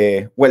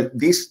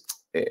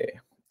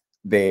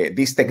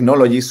 these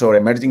technologies or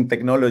emerging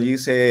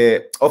technologies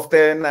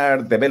often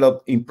are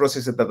developed in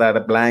processes that are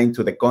blind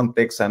to the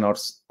context and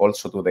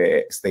also to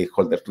the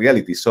stakeholder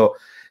reality. So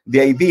the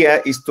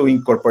idea is to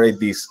incorporate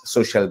these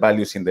social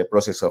values in the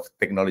process of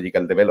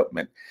technological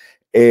development.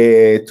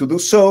 To do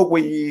so,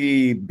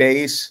 we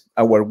base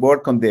our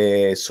work on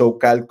the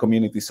so-called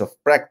communities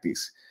of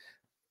practice.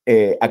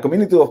 A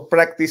community of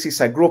practice is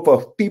a group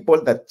of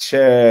people that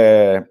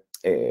share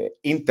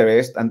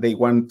interest and they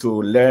want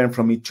to learn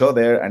from each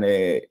other and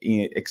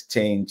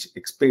exchange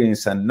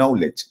experience and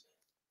knowledge.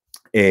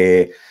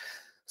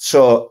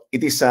 So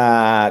it is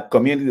a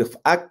community of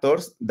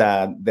actors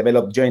that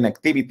develop joint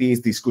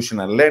activities, discussion,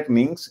 and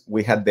learnings.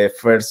 We had the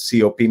first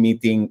COP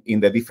meeting in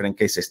the different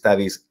case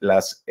studies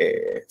last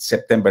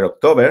September,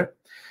 October.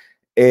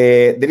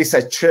 There is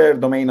a shared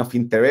domain of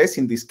interest,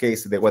 in this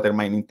case, the water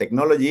mining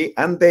technology,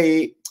 and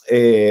they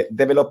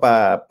develop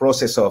a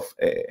process of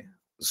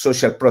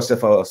social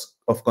process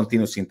of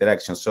continuous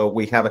interaction. So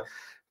we have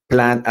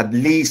planned at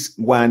least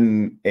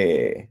one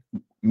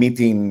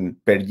meeting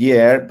per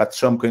year, but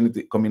some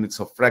communities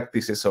of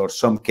practices or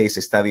some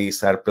case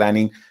studies are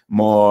planning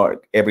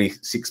more every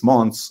 6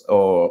 months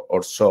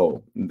or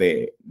so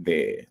the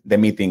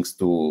meetings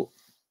to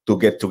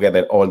get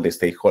together all the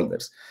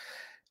stakeholders.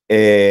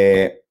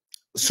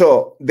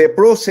 So the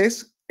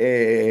process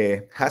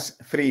has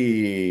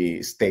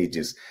 3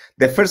 stages.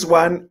 The first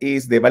one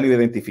is the value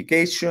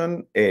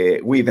identification.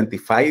 We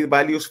identify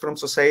values from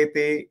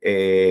society.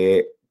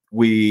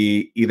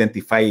 We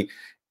identify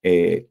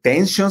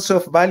tensions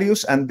of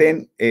values, and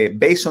then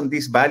based on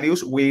these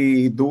values,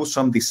 we do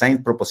some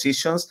design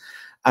propositions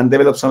and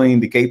develop some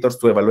indicators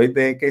to evaluate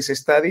the case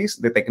studies,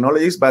 the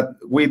technologies, but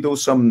we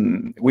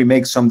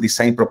make some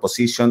design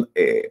proposition.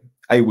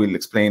 I will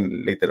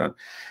explain later on.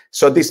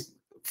 So this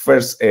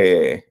first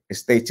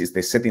stage is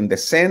the setting the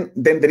scene.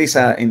 Then there is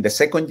in the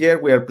second year,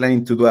 we are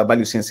planning to do a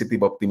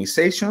value-sensitive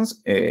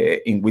optimizations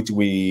in which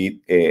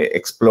we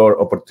explore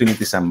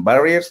opportunities and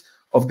barriers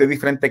of the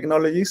different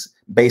technologies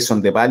based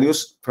on the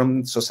values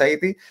from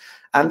society.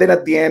 And then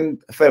at the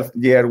end, third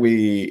year,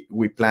 we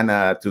plan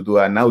to do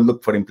an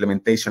outlook for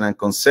implementation and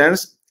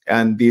concerns.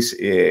 And this,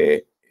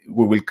 we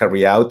will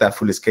carry out a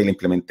full-scale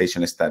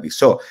implementation study.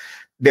 So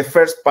the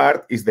first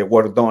part is the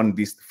work done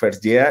this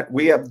first year.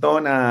 We have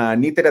done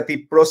an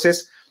iterative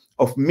process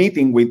of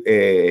meeting with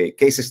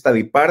case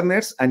study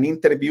partners and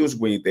interviews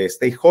with the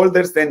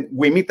stakeholders. Then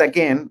we meet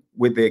again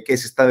with the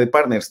case study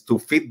partners to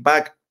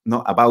feedback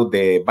about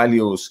the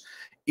values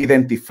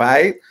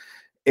identified.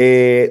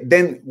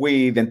 Then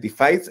we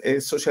identified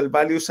social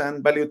values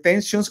and value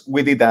tensions.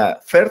 We did a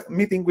third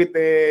meeting with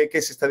the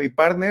case study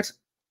partners,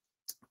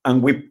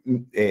 and we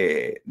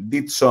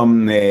did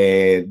some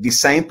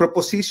design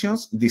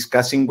propositions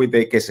discussing with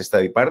the case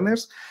study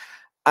partners.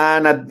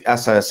 And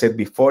as I said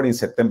before, in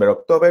September,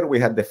 October, we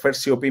had the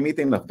first COP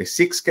meeting of the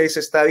 6 case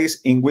studies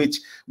in which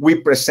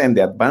we present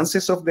the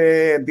advances of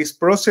this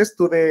process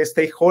to the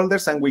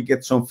stakeholders, and we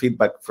get some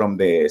feedback from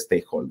the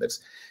stakeholders.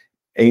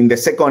 In the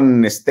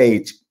second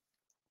stage,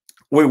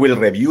 we will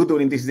review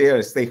during this year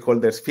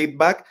stakeholders'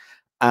 feedback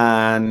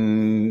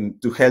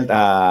and to hold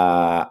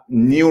a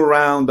new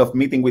round of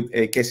meeting with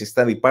case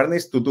study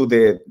partners to do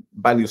the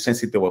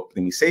value-sensitive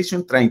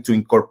optimization, trying to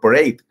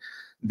incorporate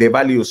the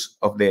values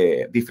of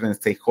the different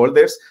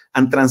stakeholders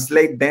and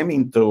translate them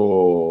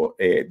into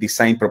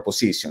design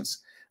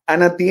propositions.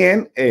 And at the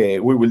end,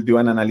 we will do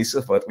an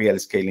analysis for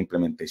real-scale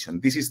implementation.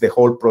 This is the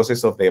whole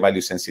process of the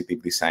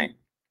value-sensitive design.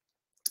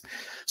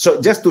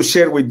 So just to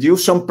share with you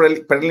some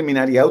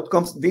preliminary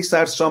outcomes, these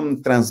are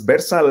some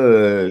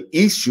transversal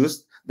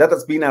issues that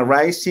has been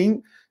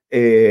arising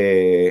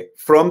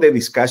from the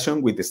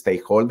discussion with the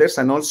stakeholders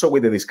and also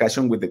with the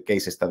discussion with the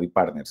case study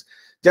partners.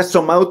 Just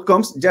some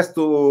outcomes, just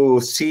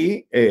to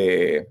see,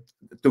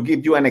 to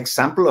give you an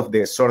example of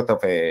the sort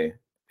of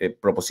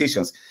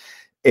propositions.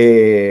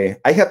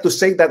 I have to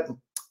say that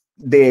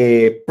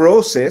the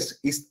process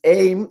is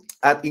aimed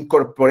at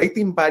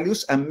incorporating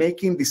values and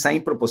making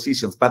design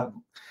propositions, but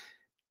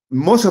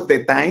most of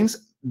the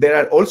times there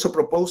are also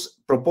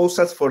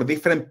proposals for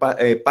different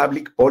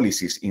public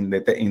policies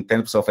in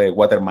terms of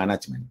water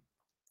management.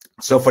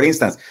 So, for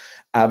instance,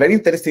 a very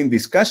interesting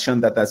discussion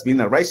that has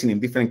been arising in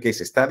different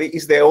case studies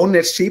is the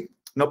ownership.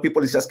 Now,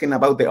 people is asking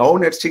about the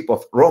ownership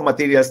of raw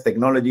materials,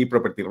 technology,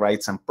 property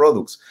rights, and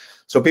products.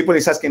 So, people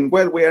is asking,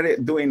 well, we are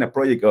doing a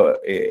project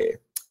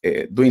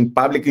doing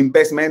public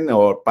investment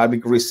or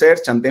public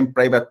research and then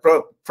private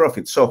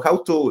profit. So, how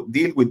to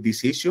deal with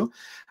this issue?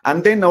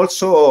 And then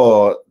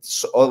also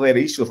other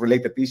issues,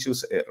 related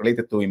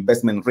to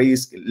investment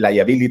risk,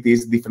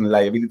 liabilities, different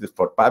liabilities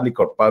for public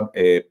or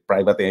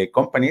private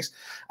companies.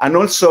 And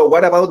also,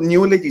 what about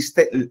new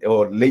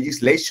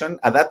legislation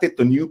adapted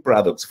to new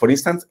products? For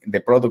instance,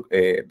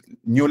 the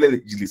new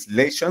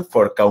legislation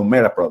for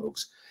Caumera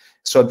products.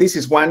 So this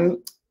is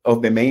one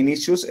of the main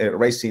issues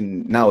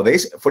rising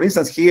nowadays. For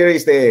instance, here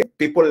is the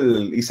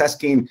people is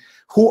asking,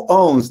 who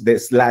owns the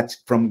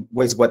sludge from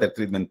wastewater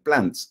treatment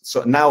plants?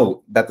 So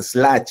now that the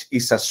sludge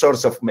is a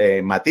source of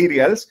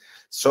materials,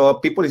 so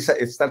people is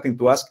starting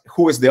to ask,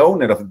 who is the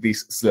owner of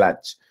this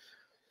sludge?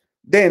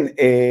 Then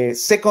a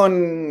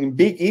second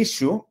big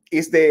issue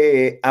is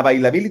the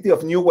availability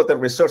of new water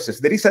resources.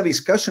 There is a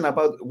discussion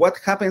about what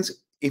happens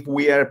if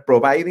we are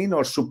providing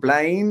or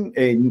supplying,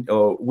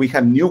 or we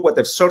have new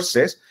water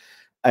sources.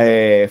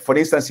 For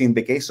instance, in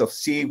the case of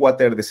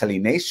seawater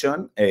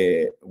desalination,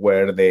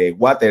 where the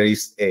water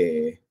is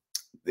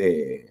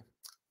the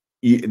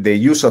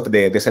use of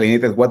the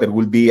desalinated water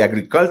will be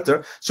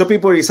agriculture. So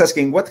people is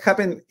asking, what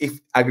happens if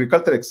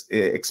agriculture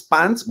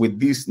expands with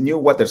these new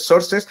water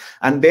sources,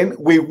 and then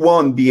we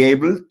won't be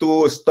able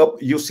to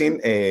stop using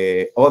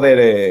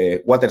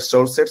other water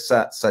sources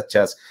such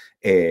as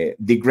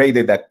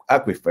degraded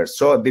aquifers.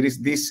 So there is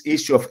this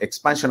issue of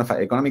expansion of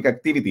economic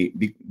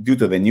activity due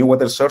to the new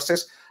water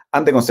sources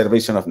and the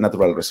conservation of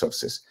natural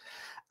resources.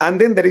 And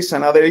then there is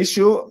another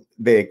issue,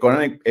 the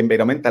economic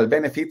environmental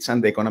benefits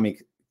and the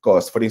economic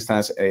cost. For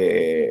instance,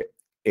 it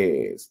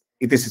is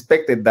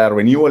expected that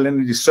renewable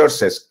energy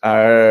sources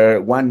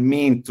are one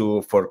mean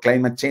for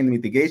climate change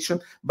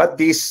mitigation, but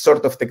this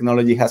sort of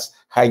technology has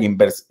high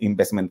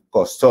investment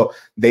costs. So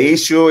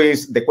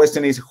the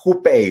question is,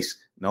 who pays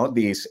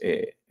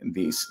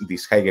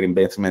these higher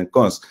investment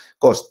cost.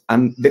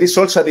 And there is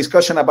also a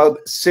discussion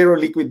about zero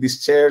liquid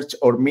discharge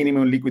or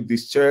minimum liquid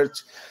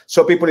discharge.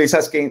 So people is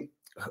asking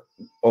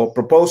or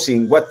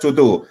proposing what to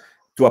do,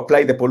 to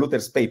apply the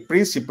polluters pay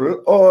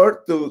principle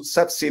or to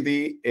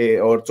subsidy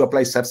or to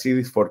apply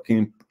subsidies for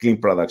clean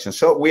production.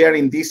 So we are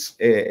in this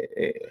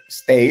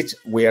stage,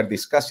 we are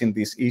discussing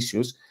these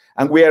issues,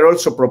 and we are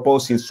also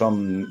proposing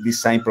some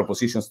design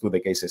propositions to the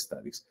case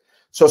studies.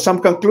 So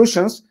some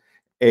conclusions.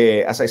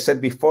 As I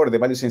said before, the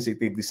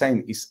value-sensitive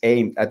design is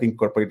aimed at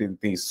incorporating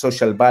these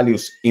social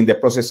values in the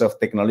process of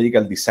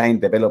technological design,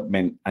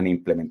 development, and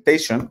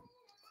implementation.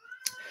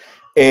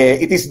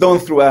 It is done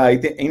through an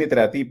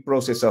iterative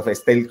process of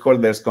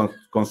stakeholders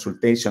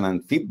consultation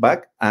and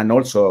feedback, and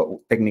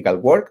also technical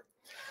work.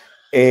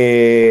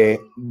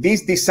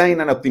 These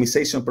design and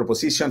optimization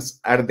propositions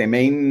are the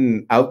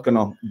main outcome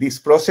of this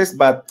process,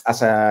 but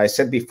as I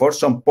said before,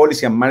 some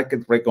policy and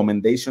market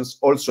recommendations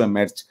also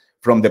emerge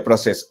from the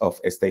process of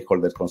a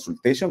stakeholder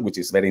consultation, which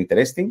is very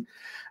interesting.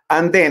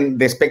 And then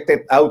the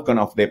expected outcome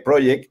of the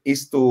project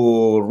is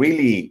to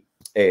really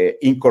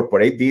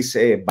incorporate these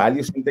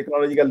values in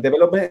technological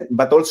development,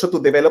 but also to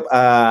develop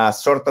a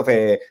sort of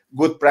a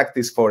good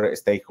practice for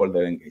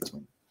stakeholder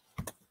engagement.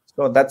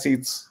 So that's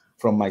it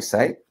from my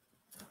side.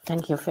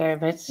 Thank you very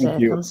much,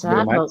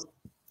 Gonzalo. Very much.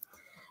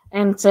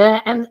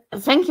 And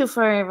thank you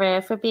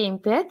for being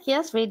back.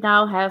 Yes, we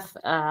now have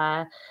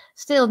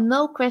still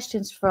no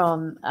questions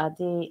from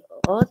the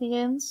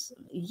audience.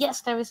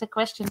 Yes, there is a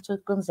question to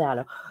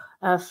Gonzalo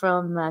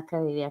from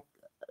Carelia.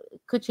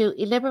 Could you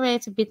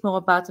elaborate a bit more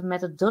about the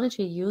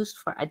methodology used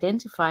for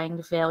identifying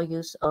the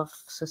values of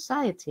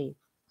society?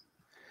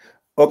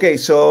 Okay,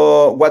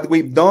 so what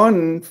we've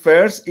done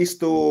first is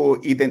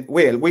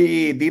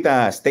we did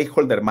a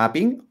stakeholder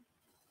mapping.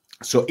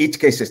 So each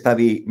case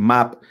study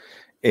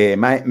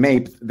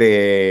made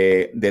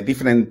the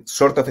different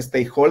sort of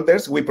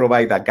stakeholders. We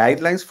provide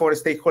guidelines for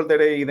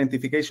stakeholder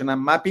identification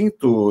and mapping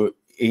to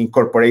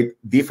incorporate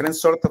different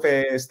sort of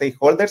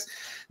stakeholders.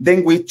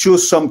 Then we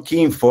choose some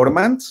key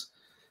informants.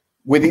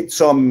 We did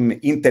some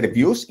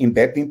interviews,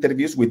 in-depth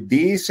interviews with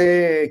these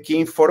key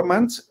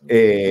informants.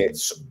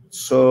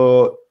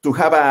 So to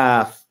have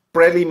a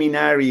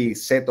preliminary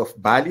set of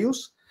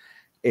values,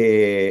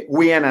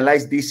 we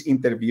analyzed these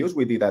interviews.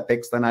 We did a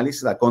text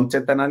analysis, a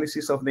content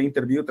analysis of the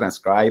interview,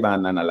 transcribe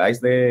and analyze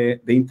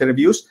the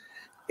interviews.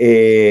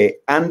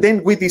 And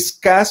then we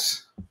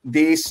discuss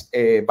these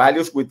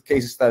values with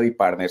case study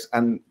partners.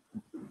 And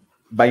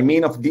by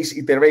means of this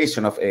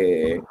iteration of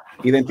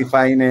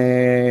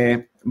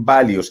identifying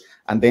values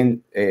and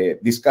then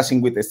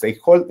discussing with the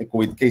stakeholder,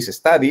 with case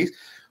studies,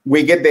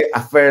 we get the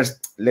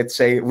first, let's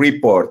say,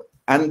 report.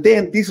 And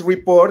then this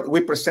report,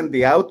 we present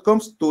the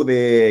outcomes to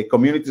the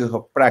communities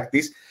of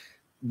practice.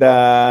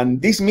 Then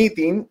this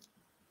meeting,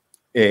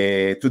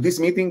 to this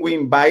meeting, we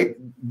invite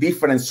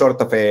different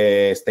sort of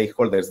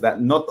stakeholders,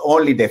 that not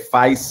only the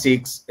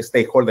 5-6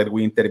 stakeholders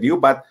we interview,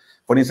 but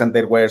for instance,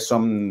 there were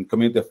some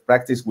community of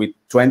practice with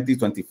 20,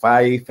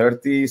 25,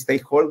 30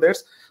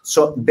 stakeholders.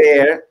 So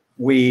there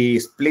we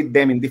split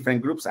them in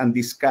different groups and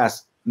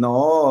discuss.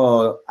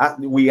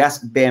 We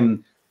ask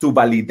them to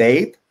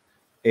validate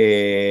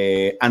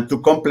and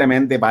to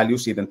complement the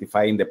values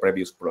identified in the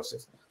previous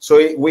process. So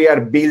we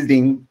are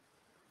building,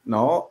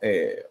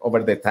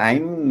 over the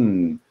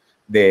time,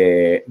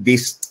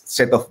 this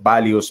set of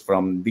values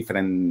from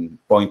different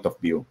point of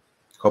view.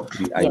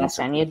 Yes,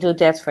 and you do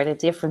that for the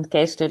different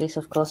case studies,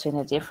 of course, in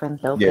the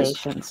different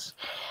locations.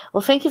 Yes. Well,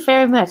 thank you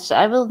very much.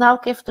 I will now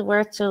give the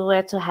word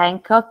to Hein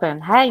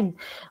Kappen. Hein,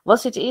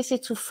 was it easy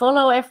to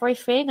follow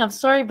everything? I'm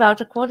sorry about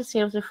the quality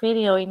of the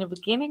video in the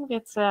beginning,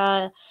 but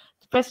the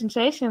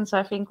presentations,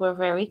 I think, were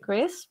very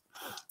crisp.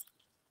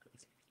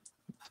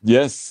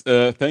 Yes,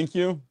 thank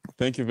you.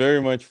 Thank you very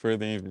much for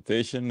the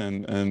invitation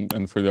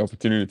and for the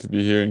opportunity to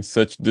be here in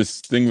such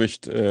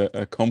distinguished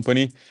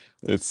company.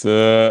 It's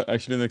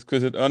actually an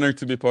exquisite honor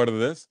to be part of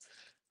this.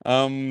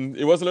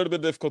 It was a little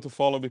bit difficult to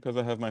follow because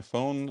I have my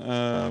phone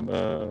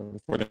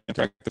for the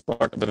interactive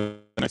part, but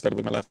then I started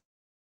with my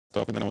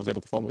laptop and then I was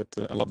able to follow it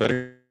a lot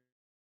better.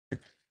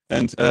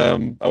 And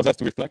I was asked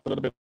to reflect a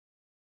little bit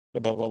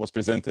about what was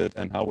presented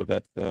and how would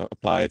that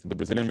apply to the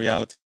Brazilian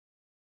reality.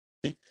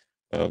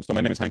 So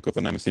my name is Hein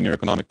Kappen. I'm a senior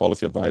economic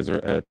policy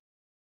advisor at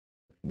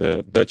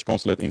the Dutch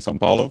consulate in São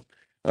Paulo.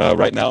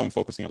 Right now, I'm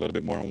focusing a little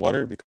bit more on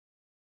water because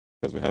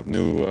we have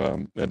new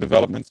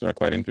developments that are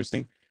quite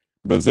interesting.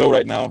 Brazil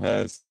right now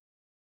has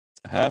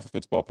half of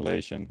its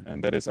population,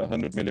 and that is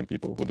 100 million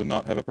people who do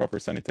not have a proper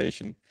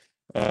sanitation.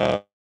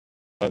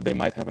 They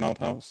might have an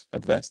outhouse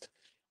at best,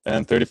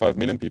 and 35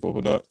 million people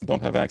who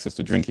don't have access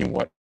to drinking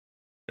water.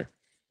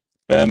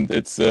 And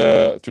it's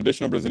a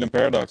traditional Brazilian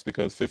paradox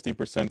because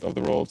 15% of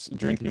the world's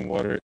drinking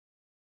water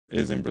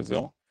is in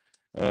Brazil,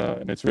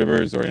 in its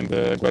rivers or in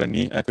the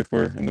Guarani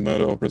aquifer in the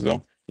middle of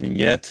Brazil. And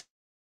yet,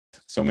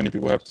 so many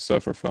people have to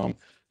suffer from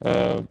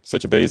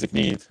such a basic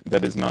need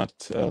that is not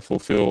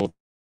fulfilled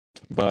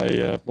by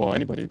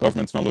anybody.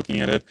 Government's not looking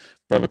at it.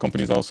 Private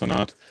companies also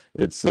not.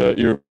 It's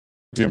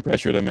European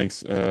pressure that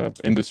makes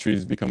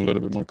industries become a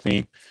little bit more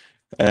clean.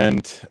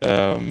 And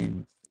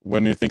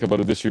when you think about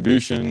the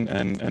distribution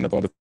and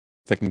about the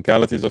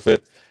technicalities of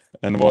it,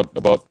 and what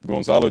about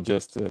Gonzalo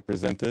just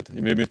presented,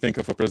 it made me think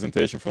of a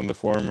presentation from the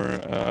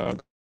former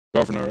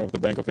governor of the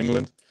Bank of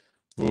England,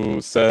 who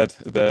said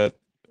that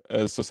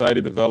as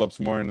society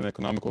develops more in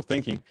economical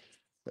thinking,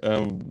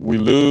 we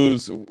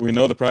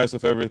know the price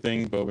of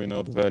everything, but we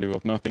know the value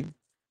of nothing,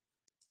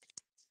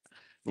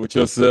 which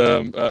was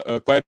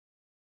quite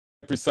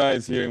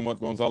precise here in what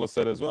Gonzalo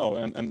said as well,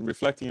 and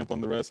reflecting upon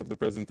the rest of the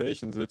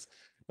presentations. It's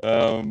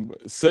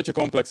such a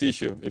complex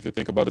issue if you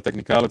think about the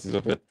technicalities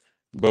of it,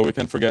 but we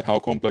can't forget how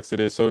complex it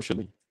is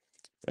socially.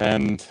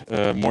 And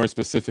more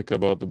specific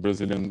about the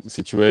Brazilian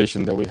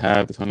situation that we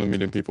have, this 100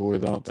 million people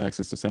without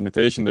access to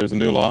sanitation. There's a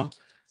new law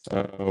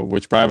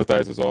which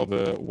privatizes all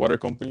the water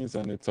companies,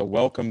 and it's a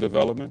welcome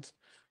development.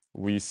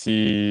 We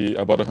see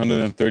about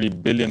 130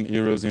 billion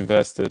euros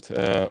invested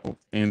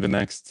in the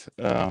next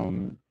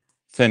 10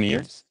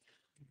 years.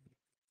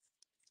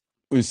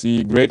 We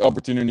see great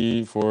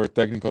opportunity for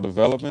technical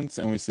developments,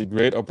 and we see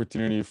great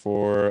opportunity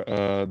for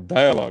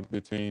dialogue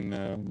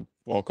between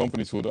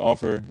companies who would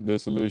offer the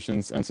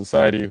solutions and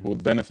society who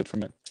would benefit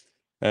from it.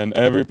 And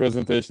every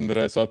presentation that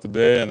I saw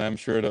today, and I'm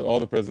sure that all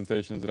the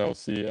presentations that I will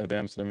see at the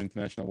Amsterdam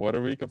International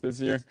Water Week of this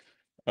year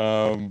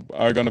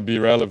are going to be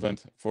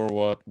relevant for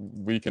what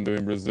we can do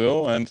in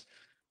Brazil, and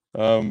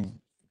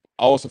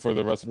also for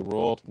the rest of the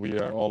world. We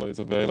are always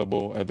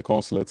available at the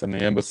consulates and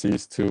the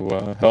embassies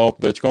to help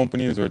Dutch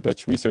companies or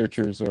Dutch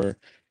researchers or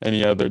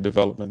any other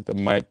development that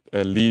might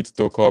lead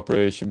to a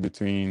cooperation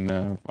between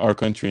our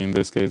country, in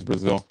this case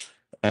Brazil,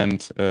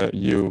 and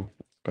you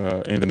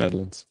in the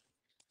Netherlands.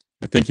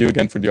 Thank you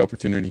again for the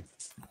opportunity.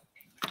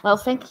 Well,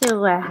 thank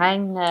you,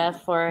 Hein,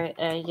 for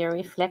your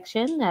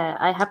reflection.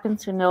 I happen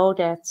to know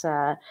that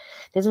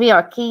that we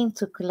are keen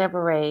to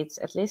collaborate,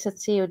 at least at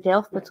CU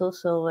Delft, but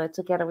also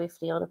together with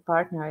the other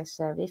partners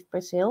with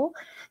Brazil.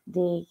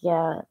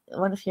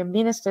 One of your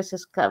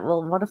ministers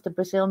one of the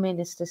Brazil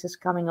ministers is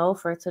coming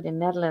over to the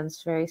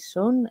Netherlands very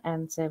soon,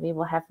 and we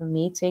will have a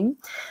meeting.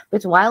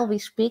 But while we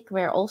speak,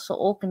 we're also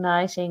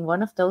organizing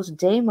one of those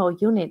demo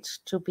units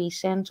to be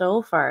sent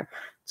over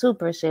to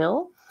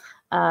Brazil.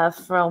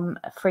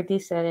 for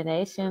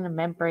desalination, a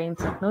membrane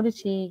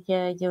technology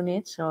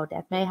unit, so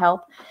that may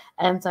help.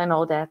 And I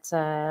know that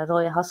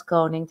Roy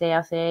Haskoning,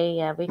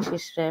 DAV, which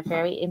is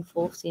very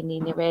involved in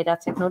the radar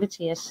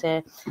technology, as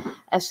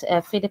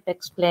Philip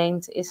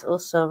explained, is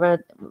also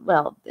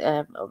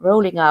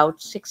rolling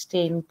out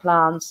 16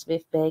 plants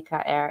with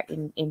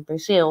BKR in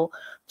Brazil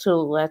to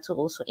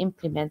also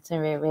implement the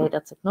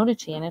radar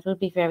technology. And it would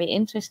be very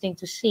interesting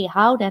to see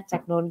how that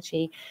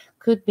technology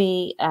could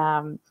be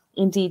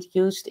indeed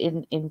used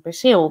in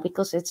Brazil,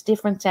 because it's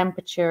different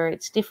temperature,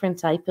 it's different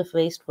type of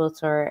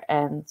wastewater,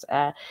 and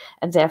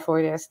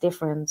therefore there's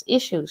different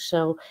issues.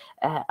 So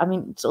I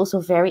mean, it's also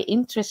very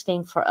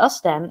interesting for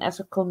us then as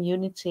a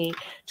community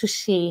to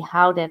see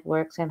how that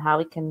works and how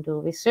we can do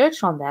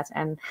research on that.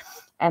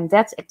 And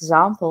that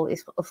example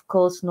is, of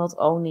course, not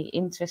only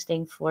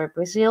interesting for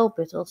Brazil,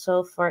 but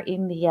also for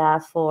India,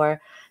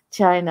 for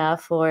China,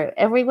 for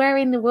everywhere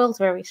in the world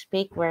where we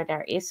speak, where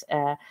there is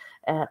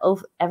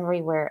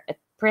everywhere a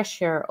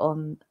pressure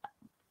on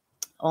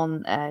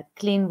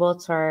clean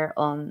water,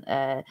 on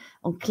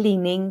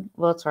cleaning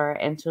water,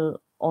 and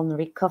on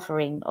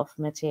recovering of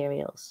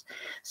materials.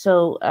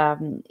 So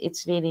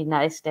it's really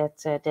nice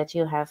that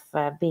you have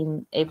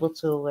been able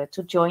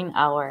to join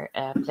our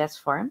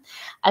platform.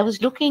 I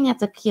was looking at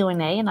the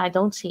Q&A and I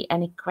don't see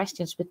any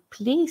questions, but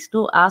please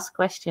do ask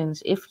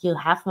questions if you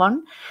have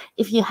one.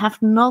 If you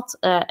have not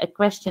a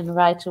question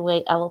right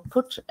away, I will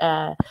put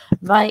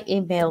my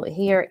email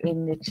here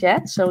in the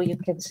chat, so you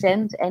can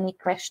send any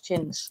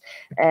questions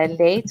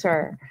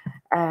later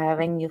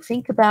when you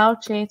think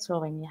about it,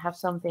 or when you have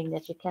something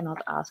that you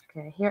cannot ask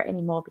here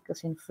anymore,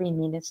 because in 3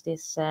 minutes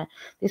this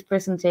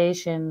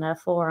presentation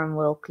forum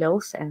will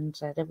close, and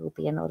there will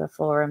be another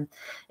forum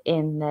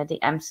in the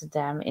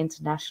Amsterdam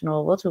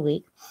International Water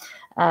Week.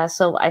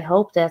 So I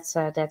hope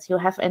that you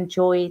have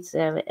enjoyed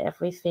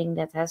everything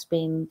that has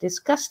been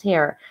discussed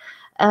here.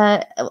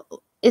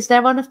 Is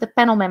there one of the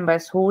panel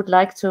members who would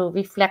like to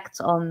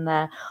reflect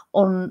on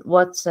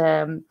what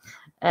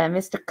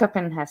Mr.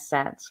 Kuppen has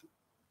said?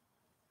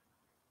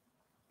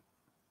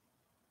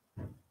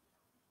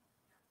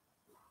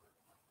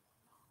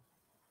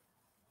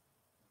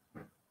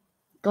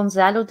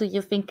 Gonzalo, do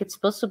you think it's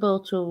possible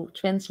to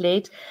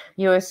translate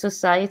your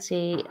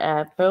society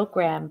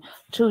program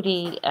to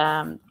the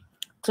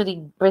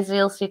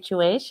Brazil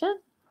situation?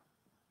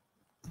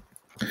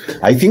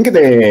 I think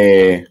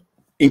the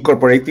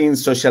incorporating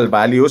social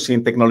values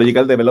in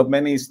technological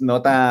development is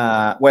not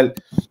well.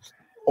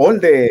 All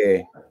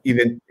the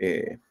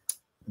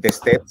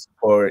steps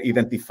for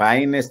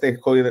identifying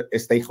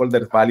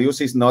stakeholder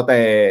values is not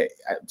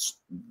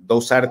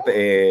those are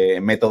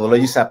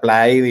methodologies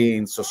applied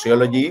in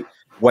sociology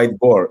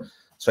whiteboard.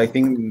 So I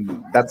think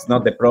that's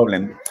not the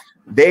problem.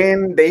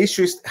 Then the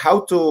issue is how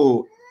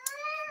to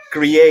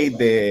create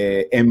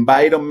the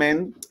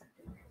environment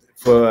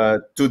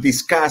to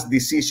discuss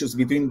these issues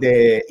between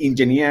the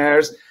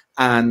engineers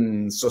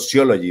and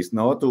sociologists,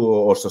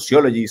 or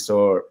sociologists,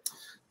 or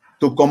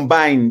to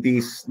combine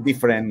these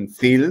different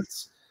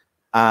fields,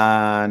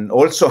 and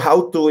also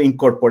how to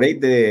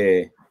incorporate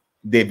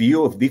the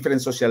view of different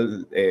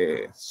social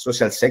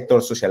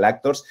sectors, social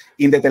actors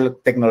in the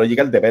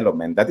technological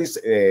development. That is,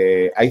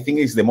 I think,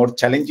 is the more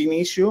challenging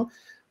issue.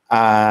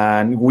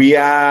 And we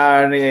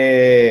are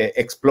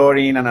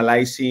exploring,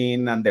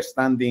 analyzing,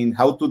 understanding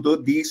how to do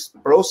this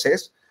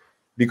process,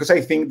 because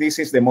I think this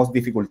is the most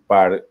difficult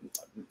part.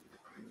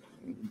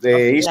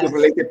 The issue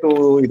related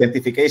to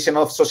identification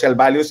of social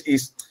values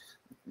is,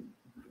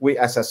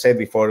 as I said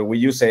before, we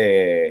use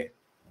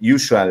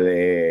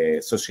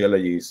usual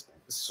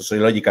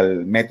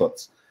sociological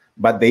methods,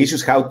 but the issue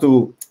is how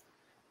to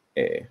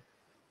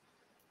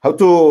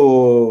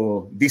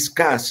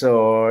discuss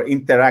or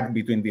interact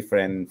between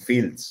different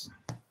fields.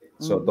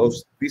 So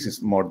this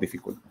is more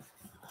difficult.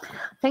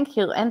 Thank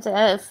you. And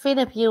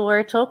Philip, you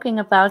were talking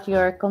about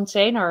your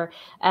container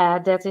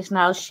that is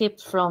now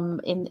shipped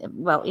in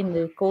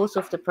the course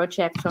of the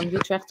project from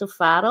Utrecht to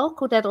Faro.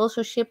 Could that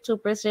also ship to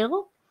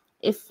Brazil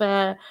if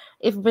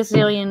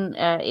Brazilian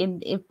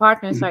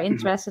partners are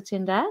interested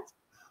in that?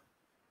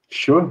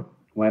 Sure,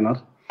 why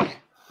not?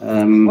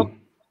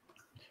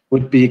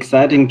 Would be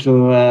exciting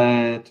to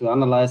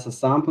analyze a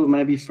sample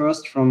maybe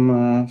first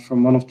from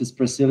one of these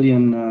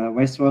Brazilian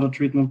wastewater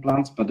treatment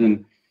plants, but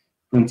in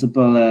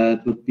principle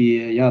it would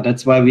be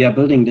that's why we are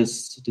building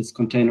this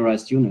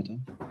containerized unit.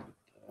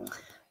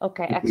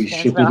 Okay, excellent. We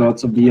ship it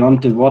also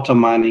beyond the water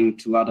mining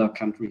to other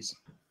countries.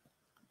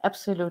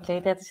 Absolutely,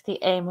 that is the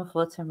aim of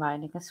water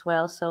mining as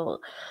well.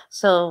 So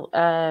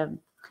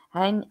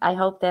Hein, I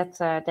hope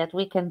that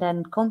we can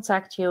then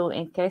contact you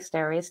in case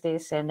there is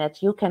this, and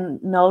that you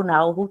can know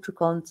now who to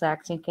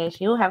contact in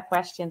case you have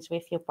questions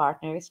with your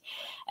partners.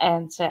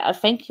 And I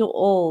thank you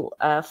all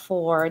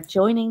for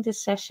joining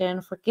this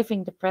session, for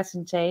giving the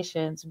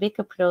presentations. Big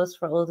applause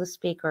for all the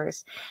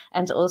speakers.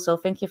 And also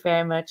thank you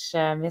very much,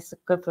 Mr.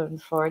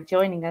 Kuppen, for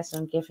joining us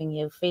and giving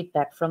you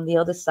feedback from the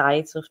other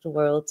sides of the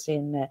world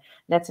in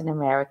Latin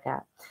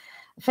America.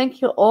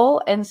 Thank you all,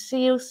 and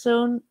see you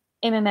soon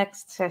in the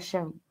next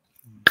session.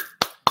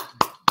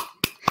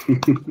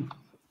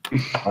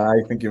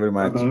 Bye. Thank you very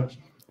much.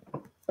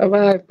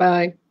 Bye-bye.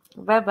 Bye.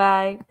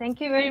 Bye-bye.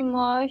 Thank you very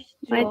much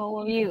to Bye.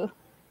 all of you.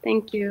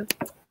 Thank you.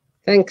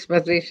 Thanks,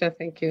 Patricia.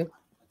 Thank you.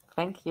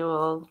 Thank you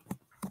all.